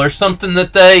drill or something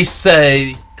that they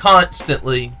say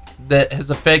constantly that has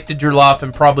affected your life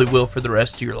and probably will for the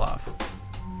rest of your life.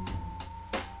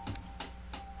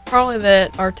 Probably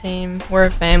that our team, we're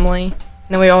a family,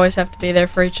 and we always have to be there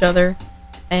for each other,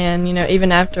 And,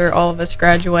 even after all of us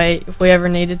graduate, if we ever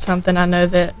needed something, I know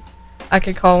that I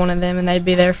could call one of them and they'd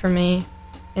be there for me,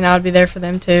 and I would be there for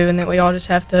them too, and that we all just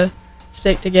have to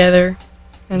stick together.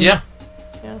 And yeah.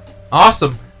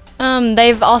 Awesome.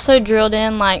 They've also drilled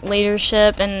in like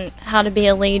leadership and how to be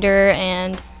a leader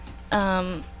and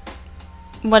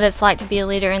what it's like to be a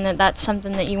leader, and that's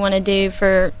something that you want to do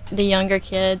for the younger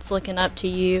kids looking up to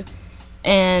you.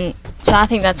 And so I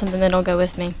think that's something that'll go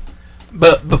with me.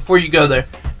 But before you go there,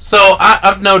 so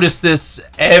I've noticed this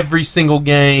every single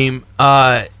game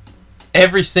that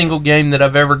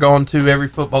I've ever gone to, every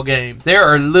football game, there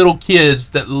are little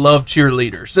kids that love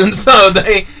cheerleaders, and so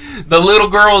the little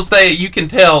girls, you can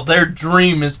tell their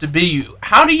dream is to be you.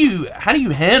 How do you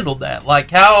handle that?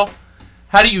 Like how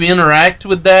do you interact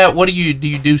with that? What do you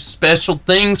do special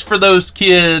things for those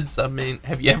kids? I mean,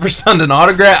 have you ever signed an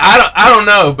autograph? I don't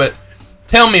know, but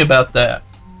tell me about that.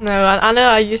 No, I know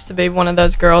I used to be one of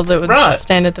those girls that would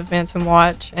stand at the fence and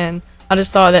watch, and I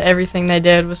just thought that everything they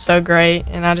did was so great,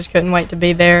 and I just couldn't wait to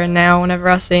be there. And now whenever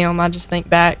I see them, I just think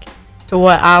back to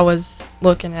what I was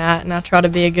looking at, and I try to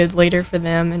be a good leader for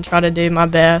them and try to do my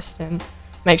best and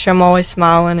make sure I'm always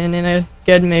smiling and in a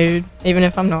good mood, even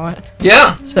if I'm not.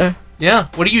 Yeah. So. Yeah.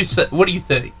 What do you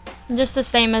think? Just the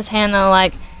same as Hannah.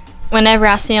 Like, whenever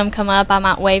I see them come up, I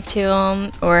might wave to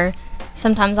them, or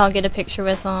sometimes I'll get a picture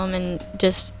with them and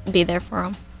just be there for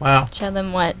them. Wow. Show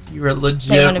them what you're a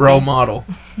legit role model.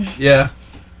 Yeah.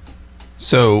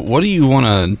 So, what do you want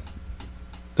to,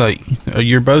 like,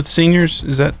 you're both seniors?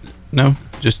 Is that, no?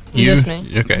 Just you? Just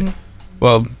me. Okay. Mm-hmm.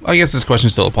 Well, I guess this question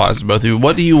still applies to both of you.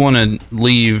 What do you want to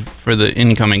leave for the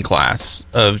incoming class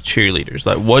of cheerleaders?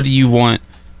 Like, what do you want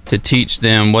to teach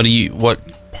them? What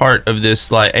part of this,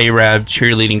 like, ARAB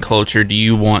cheerleading culture do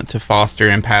you want to foster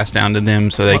and pass down to them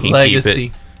so they can legacy?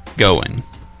 Keep it going?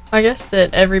 I guess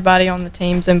that everybody on the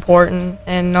team's important,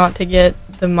 and not to get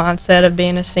the mindset of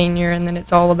being a senior and then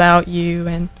it's all about you,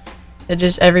 and that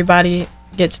just everybody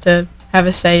gets to have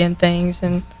a say in things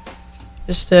and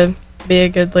just to be a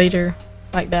good leader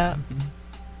like that.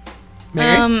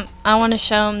 Mary? I want to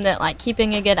show them that, like,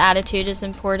 keeping a good attitude is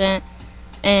important,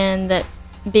 and that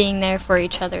being there for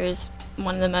each other is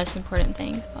one of the most important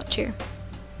things about cheer.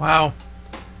 Wow.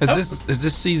 Has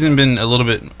this season been a little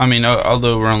bit, I mean,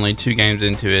 although we're only 2 games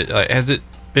into it, like, has it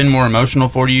been more emotional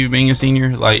for you being a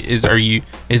senior? Like, is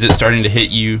it starting to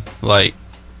hit you, like?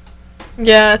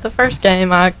 Yeah, at the first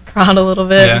game I cried a little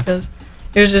bit because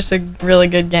it was just a really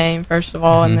good game, first of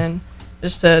all, and then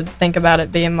just to think about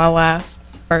it being my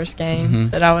first game,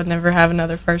 that I would never have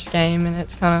another first game, and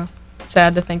it's kind of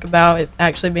sad to think about it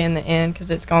actually being the end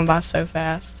because it's gone by so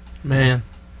fast. Man.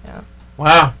 Yeah.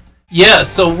 Wow. Yeah,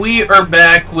 so we are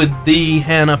back with the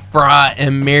Hannah Fry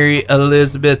and Mary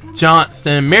Elizabeth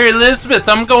Johnston. Mary Elizabeth,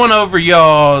 I'm going over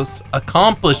y'all's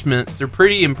accomplishments. They're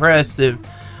pretty impressive.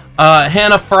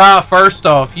 Hannah Fry, first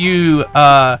off, you,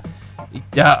 I'm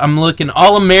looking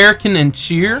All-American in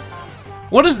cheer.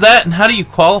 What is that, and how do you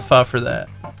qualify for that?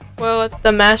 Well, at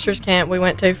the Masters camp we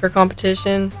went to for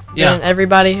competition, and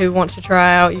everybody who wants to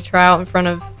try out, you try out in front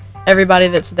of everybody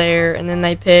that's there, and then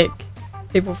they pick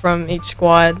people from each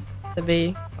squad to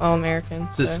be All-American.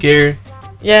 Is it scary?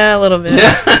 Yeah, a little bit.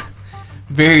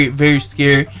 Very, very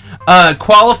scary.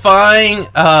 Qualifying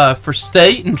for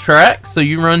state and track, so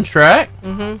you run track?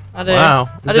 I do. Wow.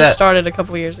 I just started a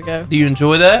couple years ago. Do you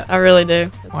enjoy that? I really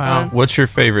do. It's wow. fun. What's your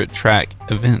favorite track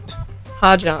event?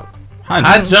 High jump.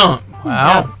 High jump.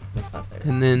 Wow. Yeah, that's my favorite.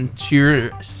 And then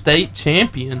cheer state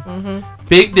champion.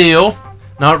 Big deal.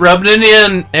 Not rubbing it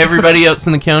in everybody else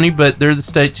in the county, but they're the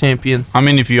state champions. I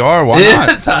mean, if you are, why not?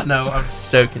 Yes, I know. I'm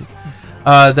just joking.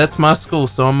 That's my school,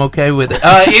 so I'm okay with it.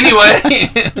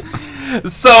 Anyway,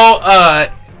 so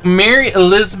Mary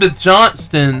Elizabeth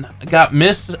Johnston got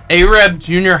Miss ARAB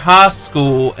Junior High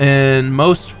School and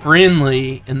Most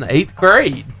Friendly in the 8th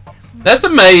grade. That's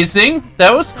amazing.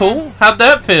 That was cool. How'd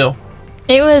that feel?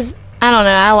 It was, I don't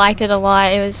know, I liked it a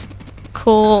lot. It was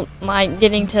cool, like,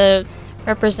 getting to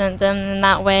represent them in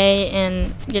that way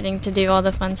and getting to do all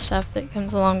the fun stuff that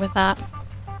comes along with that.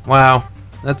 Wow,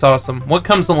 that's awesome. What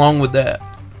comes along with that?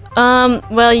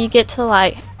 Well, you get to,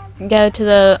 like, go to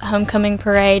the homecoming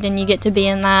parade and you get to be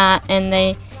in that,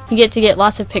 and you get to get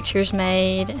lots of pictures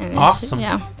made. And awesome.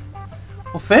 Yeah.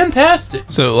 Well, fantastic.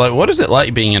 So, like, what is it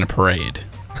like being in a parade?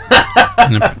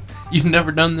 You've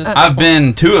never done this? I've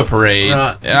been to a parade.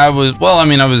 Right. And I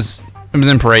was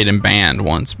in parade and band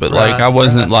once, but like I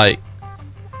wasn't like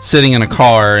sitting in a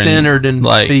car and centered and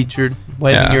like featured,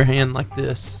 waving your hand like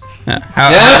this. Yeah.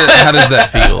 How does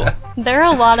that feel? They're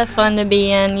a lot of fun to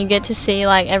be in. You get to see,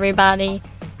 like, everybody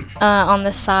on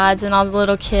the sides, and all the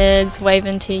little kids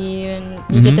waving to you,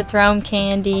 and you get to throw them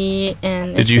candy.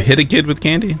 And did you hit a kid with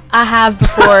candy? I have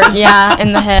before, yeah,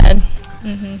 in the head.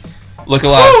 Look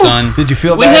alive, son. Did you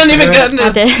feel we bad? hadn't even gotten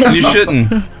I did. You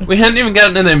shouldn't. We hadn't even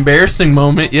gotten to the embarrassing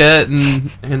moment yet,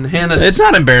 and Hannah. It's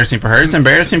not embarrassing for her. It's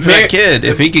embarrassing for that kid.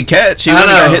 If he could catch, he would have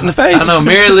got hit in the face. I know.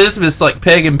 Mary Elizabeth's like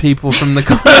pegging people from the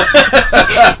car.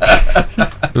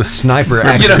 With sniper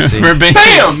accuracy. For being,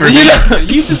 Bam!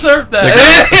 You deserve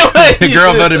that. The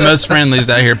girl voted most friendlies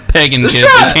out here pegging kids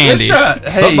with candy.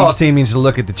 Hey. Football team needs to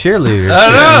look at the cheerleaders. I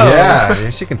know. Yeah,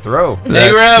 she can throw.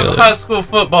 A-Rab high school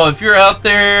football. If you're out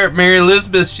there, Mary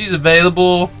Elizabeth, she's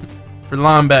available for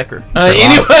linebacker.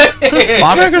 Anyway.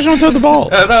 Linebackers don't throw the ball.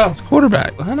 I know. It's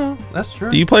quarterback. I know. That's true.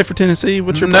 Do you play for Tennessee?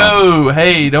 What's your problem? No.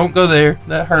 Hey, don't go there.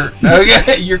 That hurt.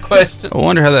 Okay, your question. I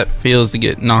wonder how that feels to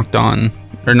get knocked on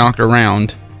or knocked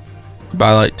around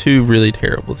by like two really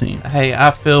terrible teams. Hey,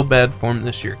 I feel bad for him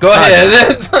this year. Go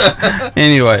ahead.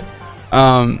 Anyway,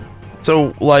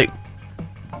 so like,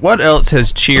 what else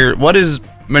has cheer? What has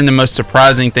been the most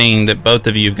surprising thing that both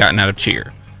of you have gotten out of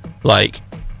cheer? Like,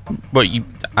 what you,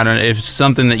 I don't know, if it's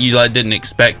something that you like didn't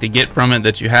expect to get from it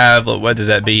that you have, like, whether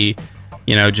that be,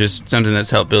 you know, just something that's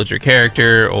helped build your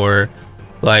character, or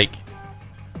like,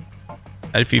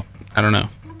 if you, I don't know.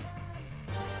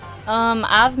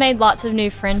 I've made lots of new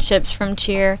friendships from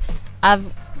cheer. I've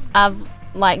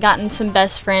like gotten some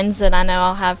best friends that I know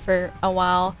I'll have for a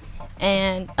while,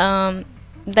 and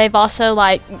they've also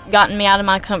like gotten me out of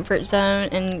my comfort zone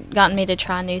and gotten me to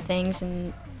try new things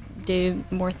and do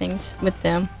more things with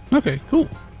them. Okay, cool.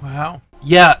 Wow.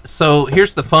 Yeah, so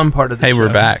here's the fun part of the show. Hey,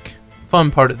 we're back.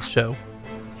 Fun part of the show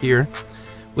here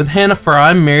with Hannah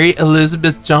Fry, Mary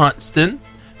Elizabeth Johnston,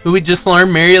 who we just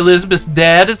learned Mary Elizabeth's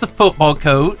dad is a football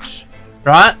coach,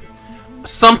 right?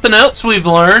 Something else we've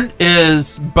learned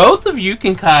is both of you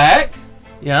can kayak.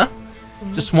 Yeah.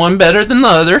 Just one better than the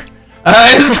other.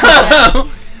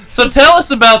 So tell us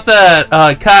about that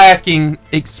kayaking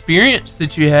experience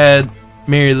that you had,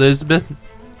 Mary Elizabeth.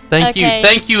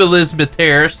 Thank you, Elizabeth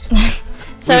Harris.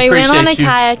 So we went on a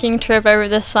kayaking trip over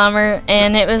the summer,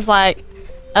 and it was like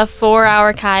a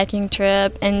 4-hour kayaking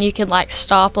trip, and you could like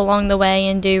stop along the way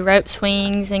and do rope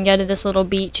swings and go to this little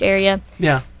beach area.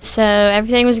 Yeah. So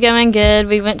everything was going good.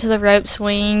 We went to the rope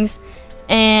swings,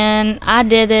 and I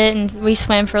did it, and we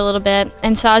swam for a little bit.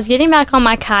 And so I was getting back on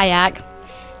my kayak,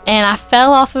 and I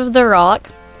fell off of the rock,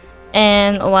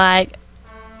 and like,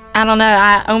 I don't know,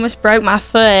 I almost broke my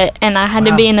foot, and I had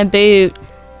to be in a boot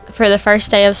for the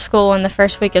first day of school and the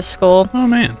first week of school. Oh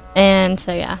man. And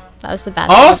so yeah, that was the bad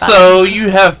thing. Also, you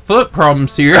have foot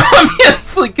problems here,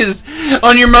 obviously, because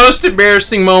on your most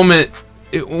embarrassing moment,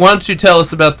 why don't you tell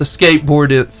us about the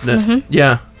skateboard incident? Mm-hmm.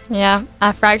 Yeah. Yeah,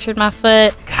 I fractured my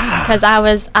foot because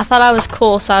I thought I was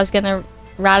cool, so I was gonna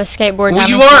ride a skateboard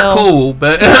down the hill. Well, you are cool,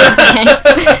 but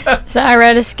so I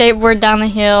rode a skateboard down the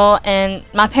hill, and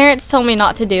my parents told me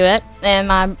not to do it, and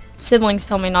my siblings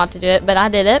told me not to do it, but I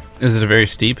did it. Is it a very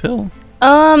steep hill?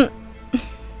 It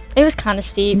was kind of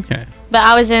steep. Okay. But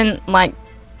I was in like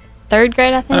 3rd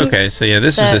grade, I think. Okay, so yeah,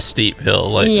 this is a steep hill.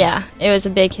 Like, yeah, it was a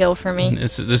big hill for me.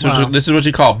 This is what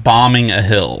you call bombing a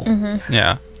hill. Mm-hmm.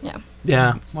 Yeah. Yeah.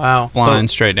 Yeah. Wow. Flying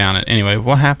straight down it. Anyway,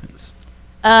 what happens?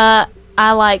 I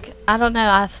don't know.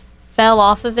 I fell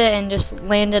off of it and just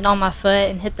landed on my foot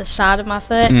and hit the side of my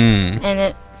foot, and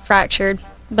it fractured.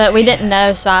 But we didn't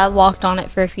know, so I walked on it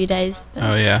for a few days.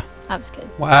 Oh yeah. That was good.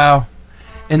 Wow.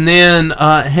 And then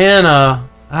Hannah,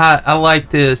 I like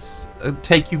this.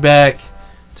 Take you back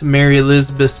to Mary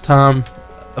Elizabeth's time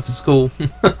of school,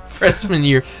 freshman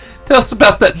year. Tell us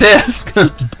about that desk.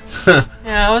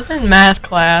 Yeah, I was in math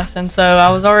class, and so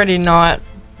I was already not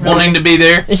wanting to be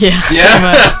there. Yeah.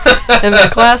 And the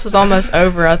class was almost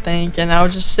over, I think, and I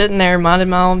was just sitting there minding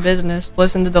my own business,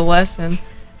 listening to the lesson,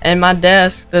 and my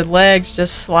desk, the legs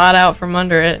just slide out from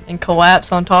under it and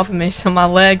collapse on top of me, so my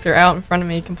legs are out in front of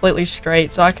me completely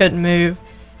straight, so I couldn't move.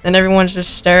 And everyone's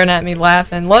just staring at me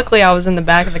laughing. Luckily, I was in the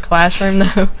back of the classroom,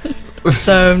 though,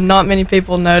 so not many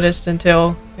people noticed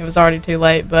until it was already too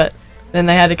late, but then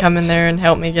they had to come in there and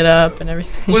help me get up and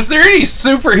everything. Was there any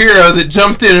superhero that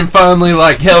jumped in and finally,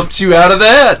 like, helped you out of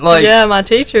that? Like, yeah, my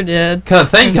teacher did.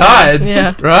 Thank God.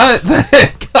 Yeah.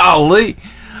 Right? Golly.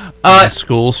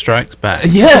 School strikes back.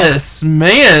 Yes,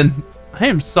 man. I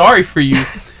am sorry for you.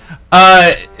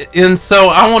 And so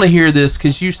I want to hear this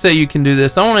because you say you can do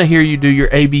this. I want to hear you do your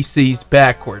ABCs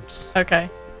backwards. Okay.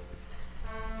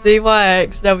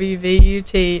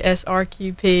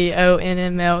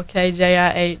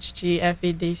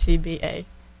 ZYXWVUTSRQPONMLKJIHGFEDCBA.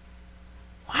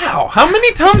 Wow, how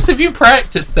many times have you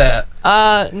practiced that?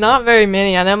 Not very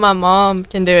many. I know my mom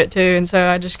can do it too, and so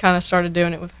I just kind of started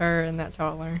doing it with her, and that's how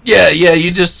I learned. Yeah,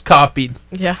 you just copied.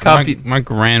 Yeah. Copied. My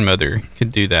grandmother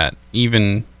could do that.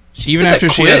 Even after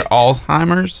she had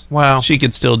Alzheimer's, wow, she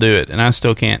could still do it, and I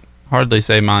still can't hardly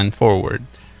say mine forward.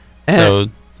 So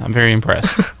I'm very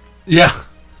impressed. Yeah,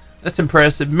 that's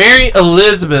impressive. Mary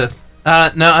Elizabeth,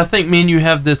 now I think me and you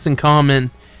have this in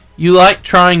common. You like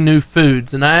trying new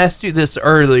foods, and I asked you this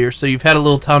earlier, so you've had a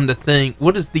little time to think.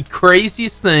 What is the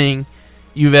craziest thing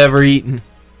you've ever eaten?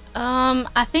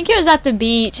 I think it was at the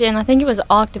beach, and I think it was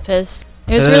octopus.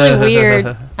 It was really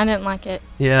weird. I didn't like it.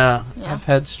 Yeah, I've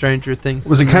had stranger things.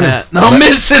 Was it kind of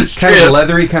mission strips? Kind of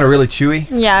leathery, kind of really chewy?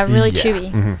 Yeah, really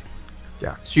chewy. Mm-hmm.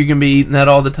 Yeah. So you're gonna be eating that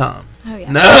all the time? Oh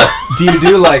yeah. No. Do you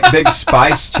do like big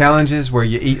spice challenges where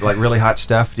you eat like really hot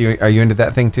stuff? Are you into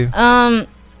that thing too?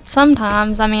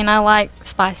 Sometimes. I mean, I like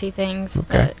spicy things.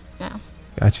 Okay. But, yeah.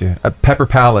 Gotcha. At Pepper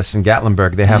Palace in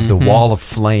Gatlinburg, they have the Wall of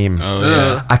Flame. Oh,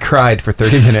 yeah. I cried for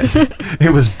 30 minutes.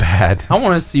 It was bad. I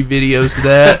want to see videos of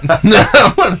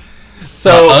that.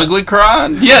 So ugly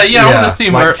crying? Yeah, I want to see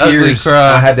my ugly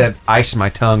cry. I had to ice my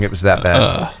tongue. It was that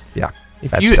bad. Yeah,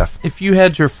 bad stuff. If you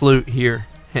had your flute here,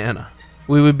 Hannah,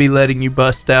 we would be letting you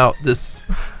bust out this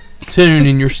tune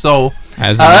in your soul.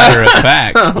 As a matter of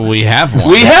fact, we have one.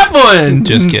 We have one.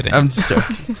 Just kidding. I'm just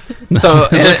joking. So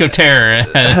the look of terror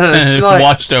like,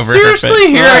 watched over seriously, her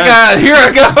face. Here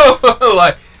I go.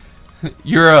 Like,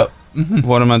 you're up.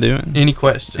 What am I doing? Any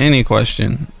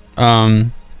question.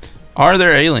 Are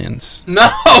there aliens? No,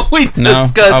 we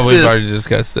discussed this. Oh, we've already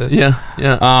discussed this.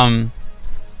 Yeah.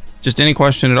 Just any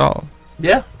question at all.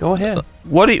 Yeah, go ahead.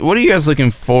 What are you guys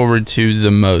looking forward to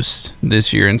the most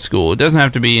this year in school? It doesn't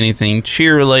have to be anything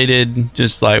cheer related.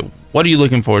 Just like, what are you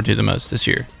looking forward to the most this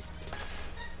year?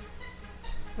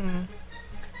 I'm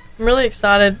really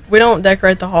excited. We don't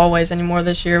decorate the hallways anymore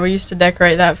this year. We used to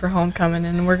decorate that for homecoming,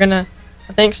 and we're gonna,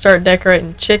 I think, start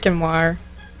decorating chicken wire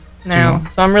now.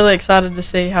 So I'm really excited to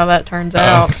see how that turns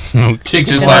out.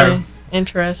 Chicken wire.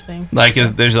 Interesting. Like,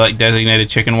 there's like designated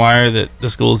chicken wire that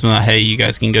the school's been like, hey, you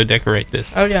guys can go decorate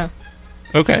this. Oh yeah.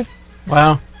 Okay.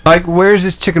 Wow. Like, where's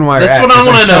this chicken wire? That's what I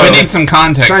want to know. We need some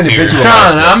context here.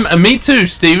 Sean, me too,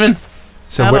 Steven.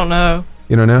 So I don't know.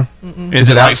 You don't know? Is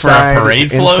it like outside, for a parade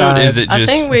float? Inside? Is it just? I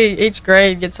think each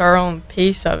grade gets our own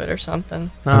piece of it or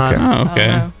something. Nice. Okay. Oh,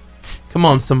 okay. Come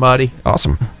on, somebody.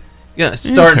 Awesome. Yeah,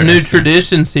 start new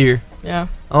traditions here. Yeah.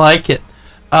 I like it.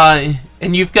 And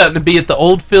you've gotten to be at the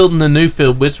old field and the new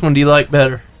field. Which one do you like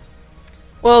better?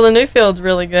 Well, the new field's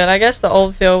really good. I guess the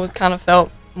old field kind of felt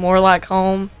more like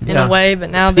home in a way, but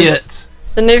now the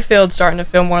new field's starting to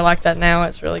feel more like that now.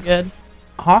 It's really good.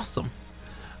 Awesome.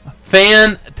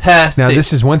 Fantastic. Now,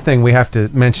 this is one thing we have to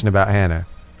mention about Hannah,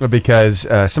 because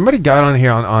somebody got on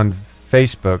here on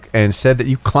Facebook and said that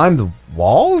you climbed the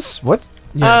walls? What?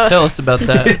 Yeah, tell us about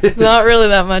that. Not really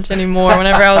that much anymore.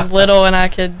 Whenever I was little and I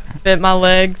could fit my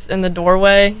legs in the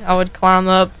doorway, I would climb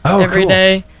up every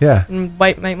day. Yeah. And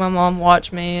make my mom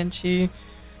watch me, and she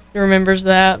remembers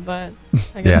that, but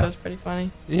I guess it was pretty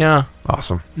funny. Yeah.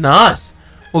 Awesome. Nice.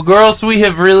 Well, girls, we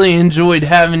have really enjoyed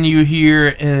having you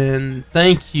here, and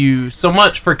thank you so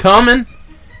much for coming.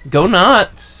 Go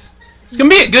Knots. It's going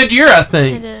to be a good year, I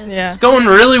think. It is. Yeah. It's going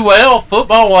really well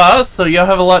football-wise, so y'all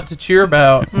have a lot to cheer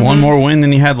about. Mm-hmm. One more win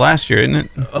than you had last year, isn't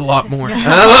it? A lot more. A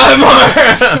lot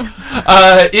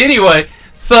more. Anyway,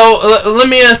 so let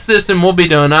me ask this, and we'll be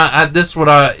done. This is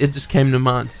it just came to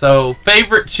mind. So,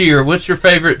 favorite cheer. What's your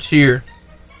favorite cheer?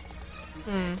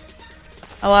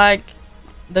 I like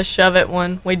the shove it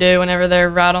one we do whenever they're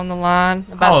right on the line.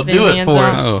 About to be do in the it end for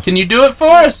zone. us. Can you do it for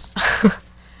us?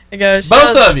 It goes,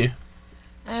 both of you.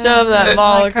 Shove that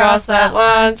ball across that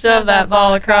line. Shove that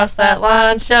ball across that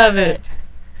line. Shove it.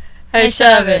 Hey,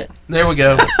 shove it. There we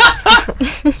go.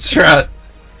 That's right.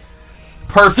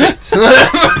 Perfect.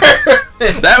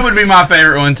 That would be my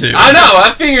favorite one too. I know.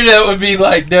 I figured that would be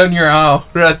like down your aisle,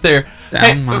 right there.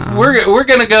 We're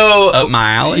gonna go up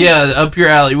my alley. Yeah, up your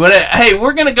alley. Hey,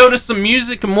 we're gonna go to some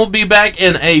music, and we'll be back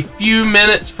in a few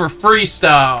minutes for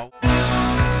freestyle.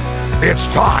 It's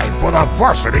time for the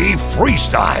Varsity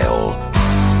Freestyle.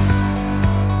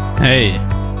 Hey.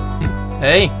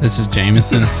 This is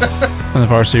Jameson from the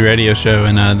Varsity Radio Show,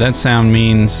 and that sound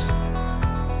means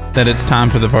that it's time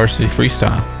for the Varsity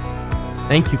Freestyle.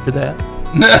 Thank you for that.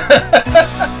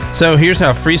 So here's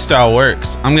how freestyle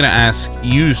works. I'm going to ask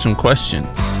you some questions,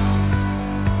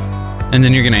 and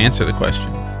then you're going to answer the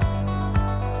question,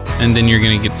 and then you're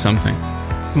going to get something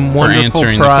some for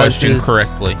answering prizes. The question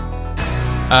correctly.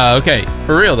 Okay,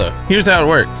 for real though, here's how it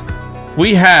works.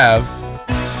 We have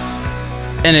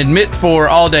an admit for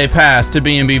all-day pass to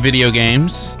B&B Video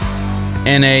Games,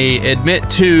 and a admit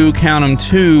to, count 'em,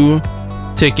 2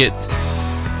 tickets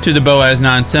to the Boaz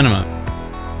 9 Cinema.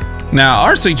 Now,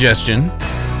 our suggestion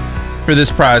for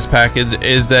this prize package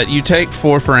is that you take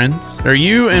 4 friends, or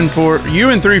you and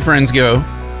 3 friends go,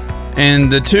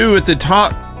 and the 2 at the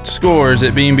top scores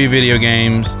at B&B Video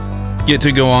Games get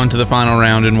to go on to the final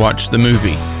round and watch the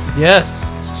movie. Yes,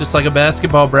 it's just like a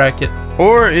basketball bracket.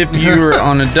 Or if you were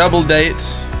on a double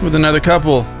date with another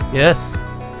couple. Yes.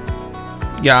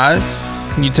 Guys,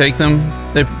 you take them,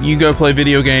 you go play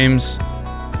video games,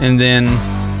 and then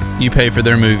you pay for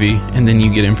their movie, and then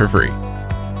you get in for free.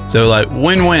 So, like,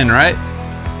 win-win, right?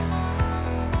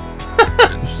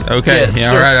 Okay, yes,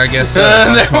 yeah, sure. all right, I guess.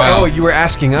 Wow. Oh, you were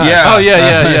asking us. Yeah. Oh,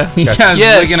 yeah. Yeah,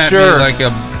 yes, looking at sure. me like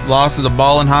a loss is a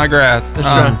ball in high grass. That's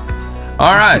right.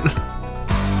 All right.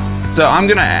 So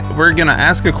we're gonna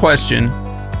ask a question,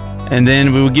 and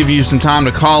then we will give you some time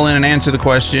to call in and answer the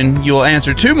question. You'll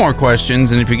answer 2 more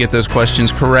questions, and if you get those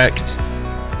questions correct,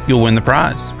 you'll win the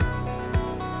prize.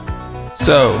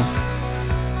 So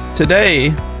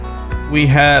today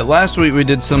last week we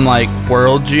did some like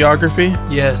world geography.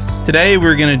 Yes. Today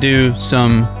we're gonna do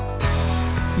some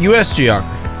U.S. geography.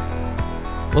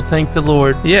 Well, thank the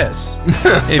Lord. Yes.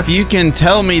 If you can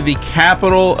tell me the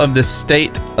capital of the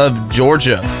state of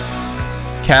Georgia.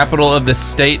 Capital of the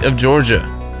state of Georgia.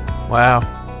 Wow.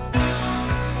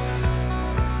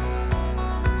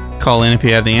 Call in if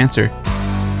you have the answer.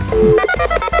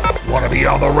 Want to be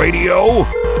on the radio?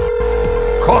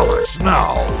 Call us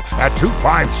now at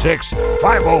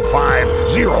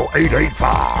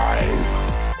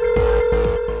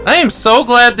 256-505-0885. I am so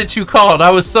glad that you called. I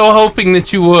was so hoping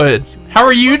that you would. How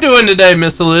are you doing today,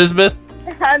 Miss Elizabeth?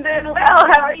 I'm doing well.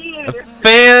 How are you?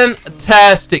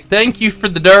 Fantastic. Thank you for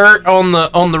the dirt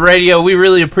on the radio. We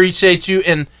really appreciate you,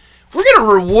 and we're going to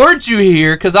reward you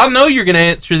here because I know you're going to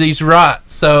answer these right.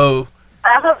 So,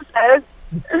 I hope so.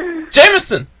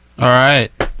 Jameson. All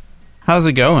right. How's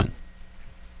it going?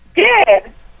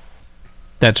 Good.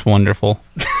 That's wonderful.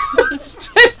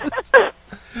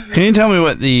 Can you tell me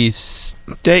what the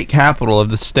state capital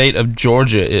of the state of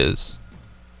Georgia is?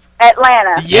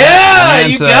 Atlanta. Yeah,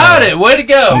 you got it. Way to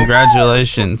go.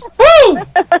 Congratulations. Woo! All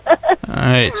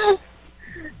right.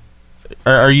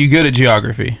 Are you good at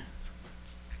geography?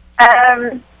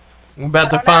 We're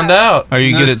about to find out. Are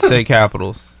you good at state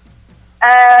capitals?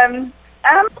 I'm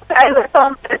okay with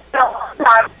them, but it's been a long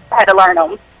time I had to learn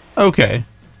them. Okay.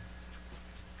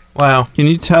 Wow. Can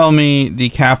you tell me the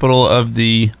capital of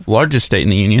the largest state in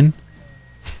the Union?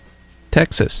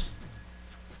 Texas.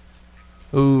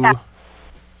 Ooh.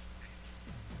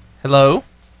 Hello?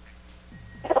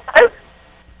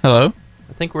 Hello?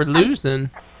 I think we're losing.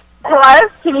 Hello?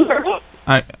 Can you hear me?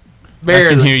 I Barely.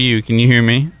 can hear you. Can you hear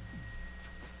me?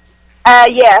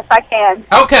 Yes, I can.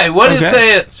 Okay, what is the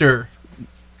answer?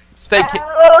 State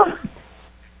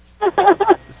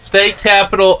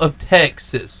capital of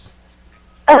Texas.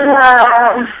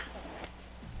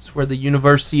 It's where the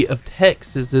University of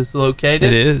Texas is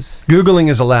located. It is. Googling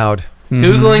is allowed.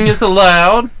 Googling is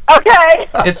allowed. Okay.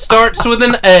 It starts with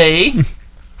an A,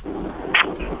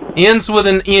 ends with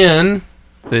an N.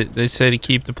 They say to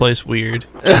keep the place weird.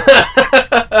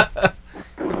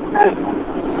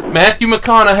 Matthew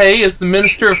McConaughey is the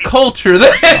Minister of Culture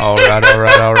there. All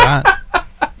right.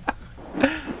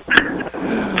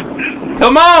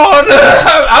 Come on.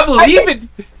 I believe it.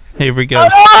 Here we go.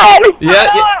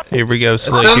 Yeah. Here we go,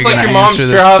 Slick. Sounds like your mom's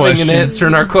driving and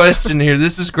answering our question here.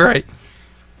 This is great.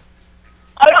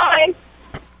 Alright.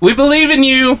 We believe in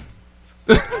you.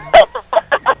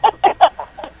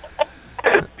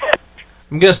 I'm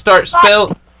going to start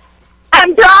spelling.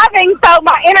 I'm driving, so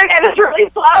my internet is really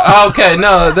slow. Okay,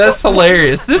 no, that's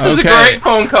hilarious. This is a great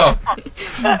phone call.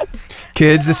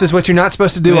 Kids, this is what you're not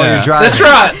supposed to do while you're driving.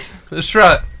 That's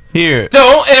right. Here.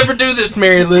 Don't ever do this,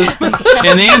 Mary Elizabeth.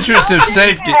 In the interest of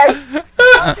safety.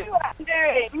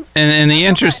 In the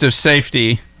interest of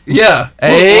safety. Yeah.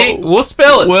 We'll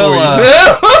spell it for you.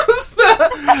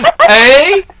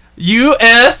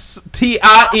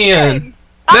 A-U-S-T-I-N.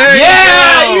 There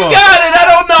you got it. I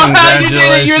don't know how you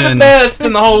did it. You're the best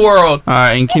in the whole world. All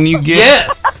right, and can you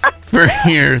get for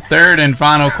your third and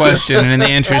final question, and in the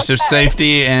interest of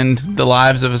safety and the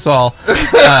lives of us all,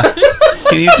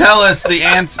 can you tell us the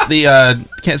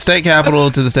state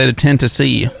capital to the state of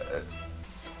Tennessee?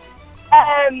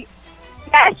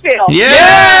 Nashville.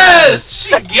 Yes!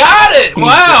 She got it!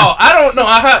 Wow. I don't know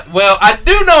how... Well, I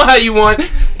do know how you won.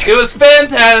 It was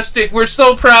fantastic. We're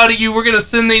so proud of you. We're going to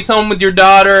send these home with your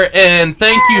daughter, and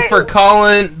thank you for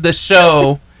calling the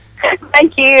show.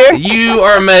 Thank you. You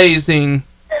are amazing.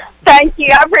 Thank you.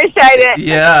 I appreciate it.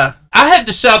 Yeah. I had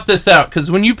to shout this out because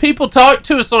when you people talk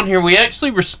to us on here, we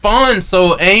actually respond.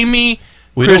 So Amy,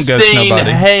 Christine,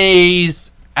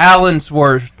 Hayes,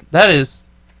 Allensworth, that is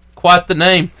quite the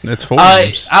name. That's 4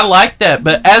 names. I like that.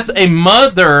 But as a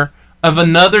mother of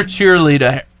another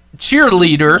cheerleader,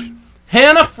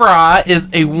 Hannah Fry is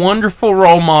a wonderful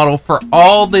role model for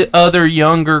all the other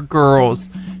younger girls.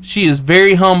 She is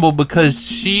very humble because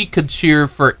she could cheer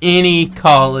for any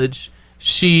college.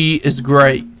 She is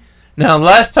great. Now,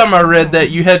 last time I read that,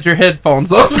 you had your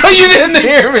headphones on, so you didn't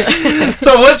hear me.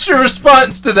 So what's your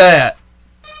response to that?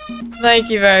 Thank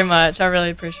you very much. I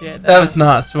really appreciate that. That was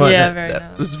nice, wasn't it? Very nice.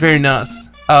 That was very nice.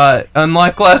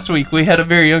 Unlike last week, we had a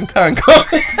very unkind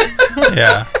comment.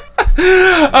 Yeah.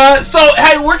 So,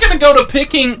 hey, we're going to go to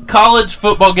picking college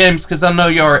football games because I know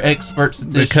you are experts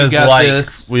at this.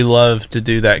 Because, we love to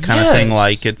do that kind of thing.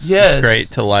 Like, it's great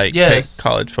to, pick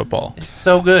college football. It's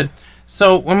so good.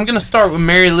 So, I'm going to start with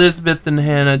Mary Elizabeth and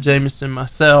Hannah Jameson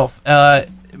myself.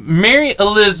 Mary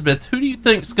Elizabeth, who do you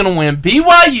think is going to win,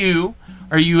 BYU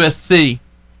or USC?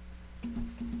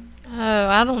 Oh,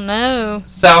 I don't know.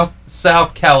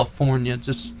 South California,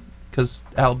 just because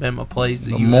Alabama plays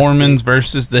the USC. Mormons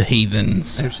versus the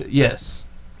heathens. Yes.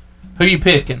 Who are you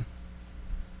picking?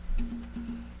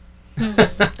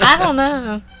 I don't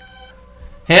know.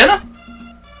 Hannah?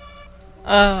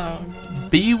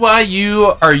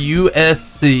 BYU or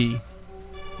USC?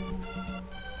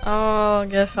 Oh, I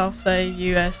guess I'll say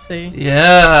USC.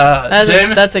 Yeah.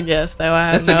 That's a guess, though.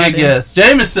 That's a good guess.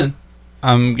 Jameson?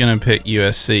 I'm going to pick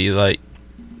USC.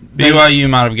 BYU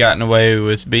might have gotten away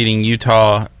with beating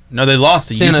Utah. No, they lost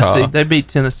to Tennessee. Utah. They beat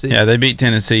Tennessee. Yeah, they beat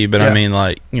Tennessee, but I mean,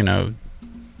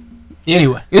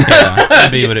 Anyway.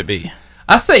 It'd be what it be.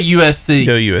 I say USC.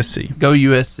 Go USC. Go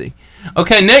USC.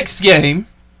 Okay, next game.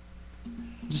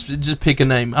 Just pick a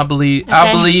name. I believe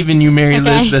in you, Mary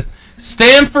Elizabeth.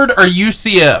 Stanford or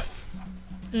UCF?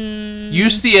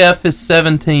 UCF is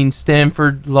 17.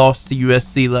 Stanford lost to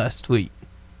USC last week.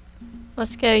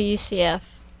 Let's go UCF.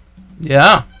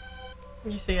 Yeah.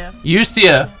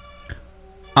 UCF.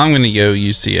 I'm going to go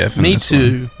UCF. Me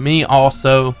too. Me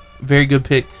also. Very good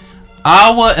pick.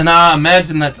 Iowa, and I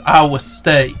imagine that's Iowa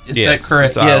State. Is that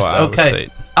correct? Yes. Okay.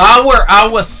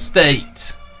 Iowa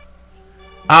State.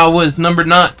 Iowa's number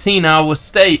 19. Iowa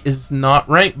State is not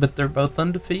ranked, but they're both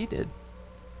undefeated.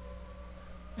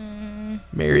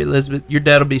 Mary Elizabeth, your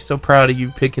dad will be so proud of you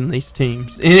picking these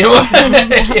teams.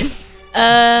 Anyway.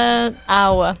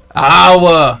 Iowa.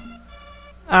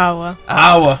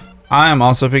 I am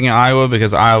also picking Iowa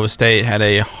because Iowa State had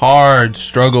a hard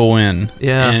struggle win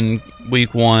in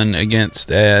week 1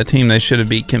 against a team they should have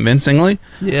beat convincingly.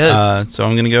 Yes. So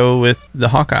I'm going to go with the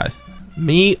Hawkeye.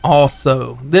 Me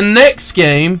also. The next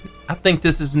game, I think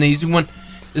this is an easy one,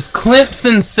 is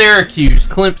Clemson-Syracuse.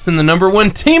 Clemson, the number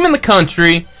 1 team in the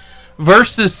country,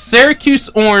 versus Syracuse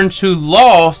Orange, who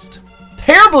lost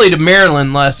terribly to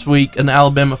Maryland last week, an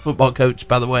Alabama football coach,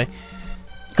 by the way.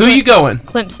 Who are you going?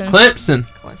 Clemson.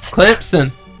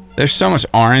 There's so much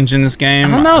orange in this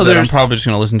game. I know. That I'm probably just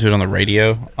going to listen to it on the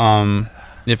radio,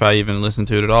 if I even listen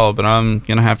to it at all. But I'm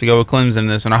going to have to go with Clemson in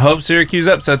this one. I hope Syracuse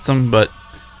upsets them, but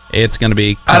it's going to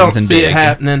be Clemson. I don't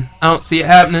see it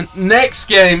happening. Next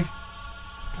game,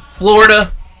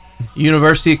 Florida,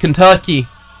 University of Kentucky.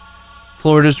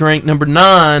 Florida's ranked number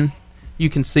 9. You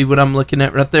can see what I'm looking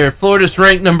at right there. Florida's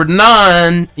ranked number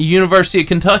 9. University of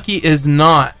Kentucky is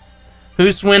not.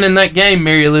 Who's winning that game,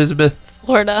 Mary Elizabeth?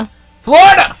 Florida.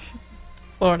 I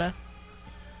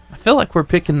feel like we're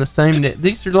picking the same.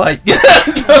 These are like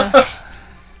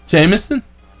Jameson.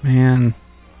 Man,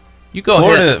 you go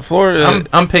ahead. Florida.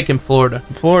 I'm picking Florida.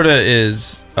 Florida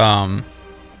is.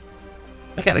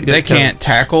 They can't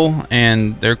tackle,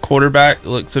 and their quarterback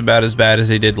looks about as bad as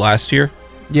they did last year.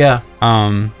 Yeah.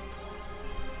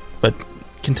 But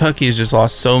Kentucky's just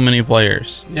lost so many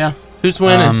players. Yeah. Who's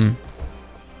winning?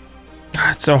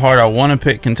 It's so hard. I want to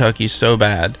pick Kentucky so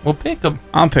bad. Well, pick them.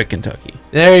 I'll pick Kentucky.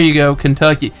 There you go,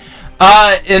 Kentucky.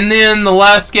 And then the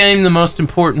last game, the most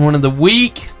important one of the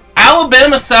week,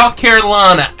 Alabama, South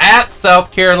Carolina, at South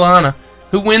Carolina.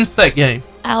 Who wins that game?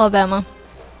 Alabama.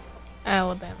 I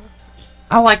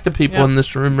like the people in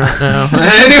this room right now.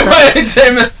 Anyway,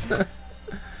 Jameson.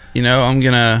 I'm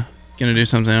gonna do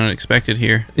something unexpected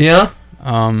here. Yeah.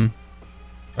 I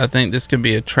think this could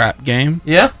be a trap game.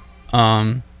 Yeah.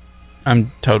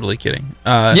 I'm totally kidding.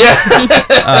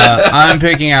 I'm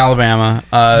picking Alabama.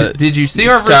 Did you see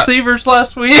our receivers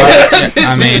last week?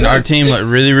 Our team looked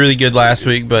really, really good last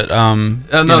week, but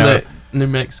New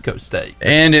Mexico State,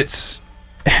 and it's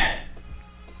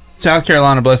South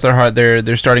Carolina. Bless their heart,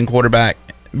 their starting quarterback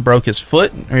broke his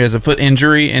foot, or he has a foot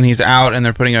injury, and he's out, and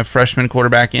they're putting a freshman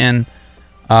quarterback in.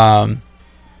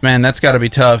 Man, that's got to be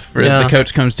tough. The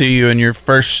coach comes to you and your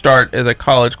first start as a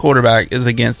college quarterback is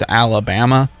against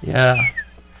Alabama. Yeah.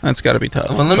 That's got to be tough.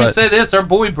 Well, let me say this. Our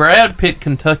boy Brad picked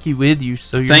Kentucky with you,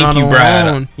 so you're not alone.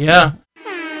 Brad. Yeah.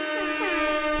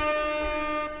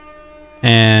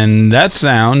 And that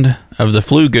sound of the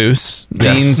flu goose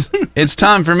means it's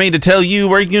time for me to tell you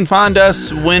where you can find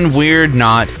us when we're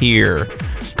not here.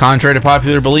 Contrary to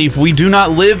popular belief, we do not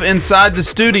live inside the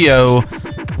studio.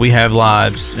 We have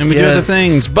lives, and we do other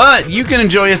things. But you can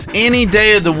enjoy us any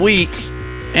day of the week,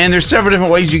 and there's several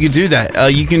different ways you can do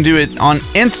that. You can do it on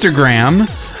Instagram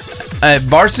at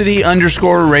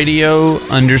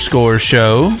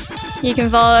varsity_radio_show. You can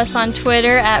follow us on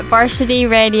Twitter at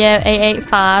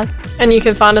VarsityRadio885. And you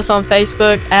can find us on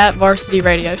Facebook at Varsity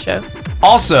Radio Show.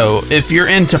 Also, if you're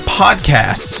into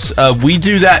podcasts, we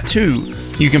do that too.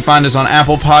 You can find us on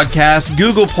Apple Podcasts,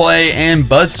 Google Play, and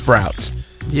Buzzsprout.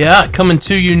 Yeah, coming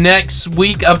to you next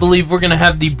week. I believe we're going to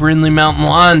have the Brindley Mountain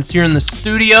Lions here in the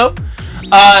studio.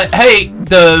 Hey,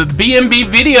 the B&B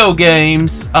video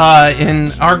games,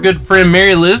 and our good friend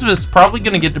Mary Elizabeth is probably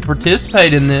going to get to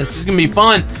participate in this. It's going to be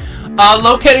fun.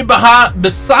 Located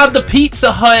beside the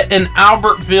Pizza Hut in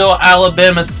Albertville,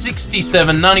 Alabama,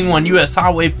 6791 U.S.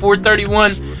 Highway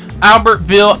 431,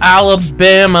 Albertville,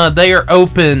 Alabama. They are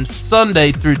open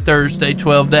Sunday through Thursday,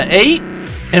 12 to 8,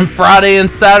 and Friday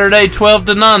and Saturday, 12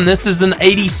 to 9. This is an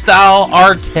 80s style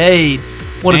arcade.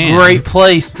 What a great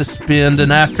place to spend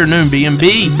an afternoon,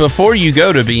 B&B. Before you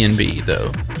go to B&B,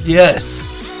 though. Yes.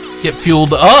 Get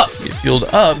fueled up.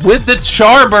 With the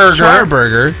Charburger.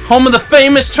 Charburger. Home of the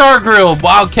famous Char Grill,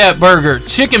 Wildcat Burger,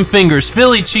 chicken fingers,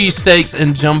 Philly cheesesteaks,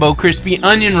 and jumbo crispy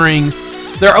onion rings.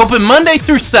 They're open Monday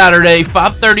through Saturday,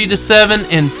 5:30 to 7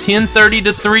 and 10:30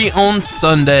 to 3 on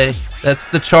Sunday. That's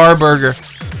the Charburger.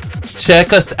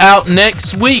 Check us out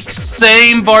next week.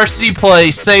 Same varsity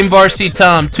place, same varsity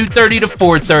time, 2:30 to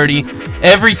 4:30,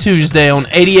 every Tuesday on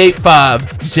 88.5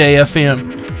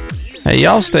 JFM. Hey,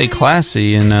 y'all stay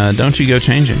classy and don't you go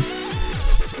changing.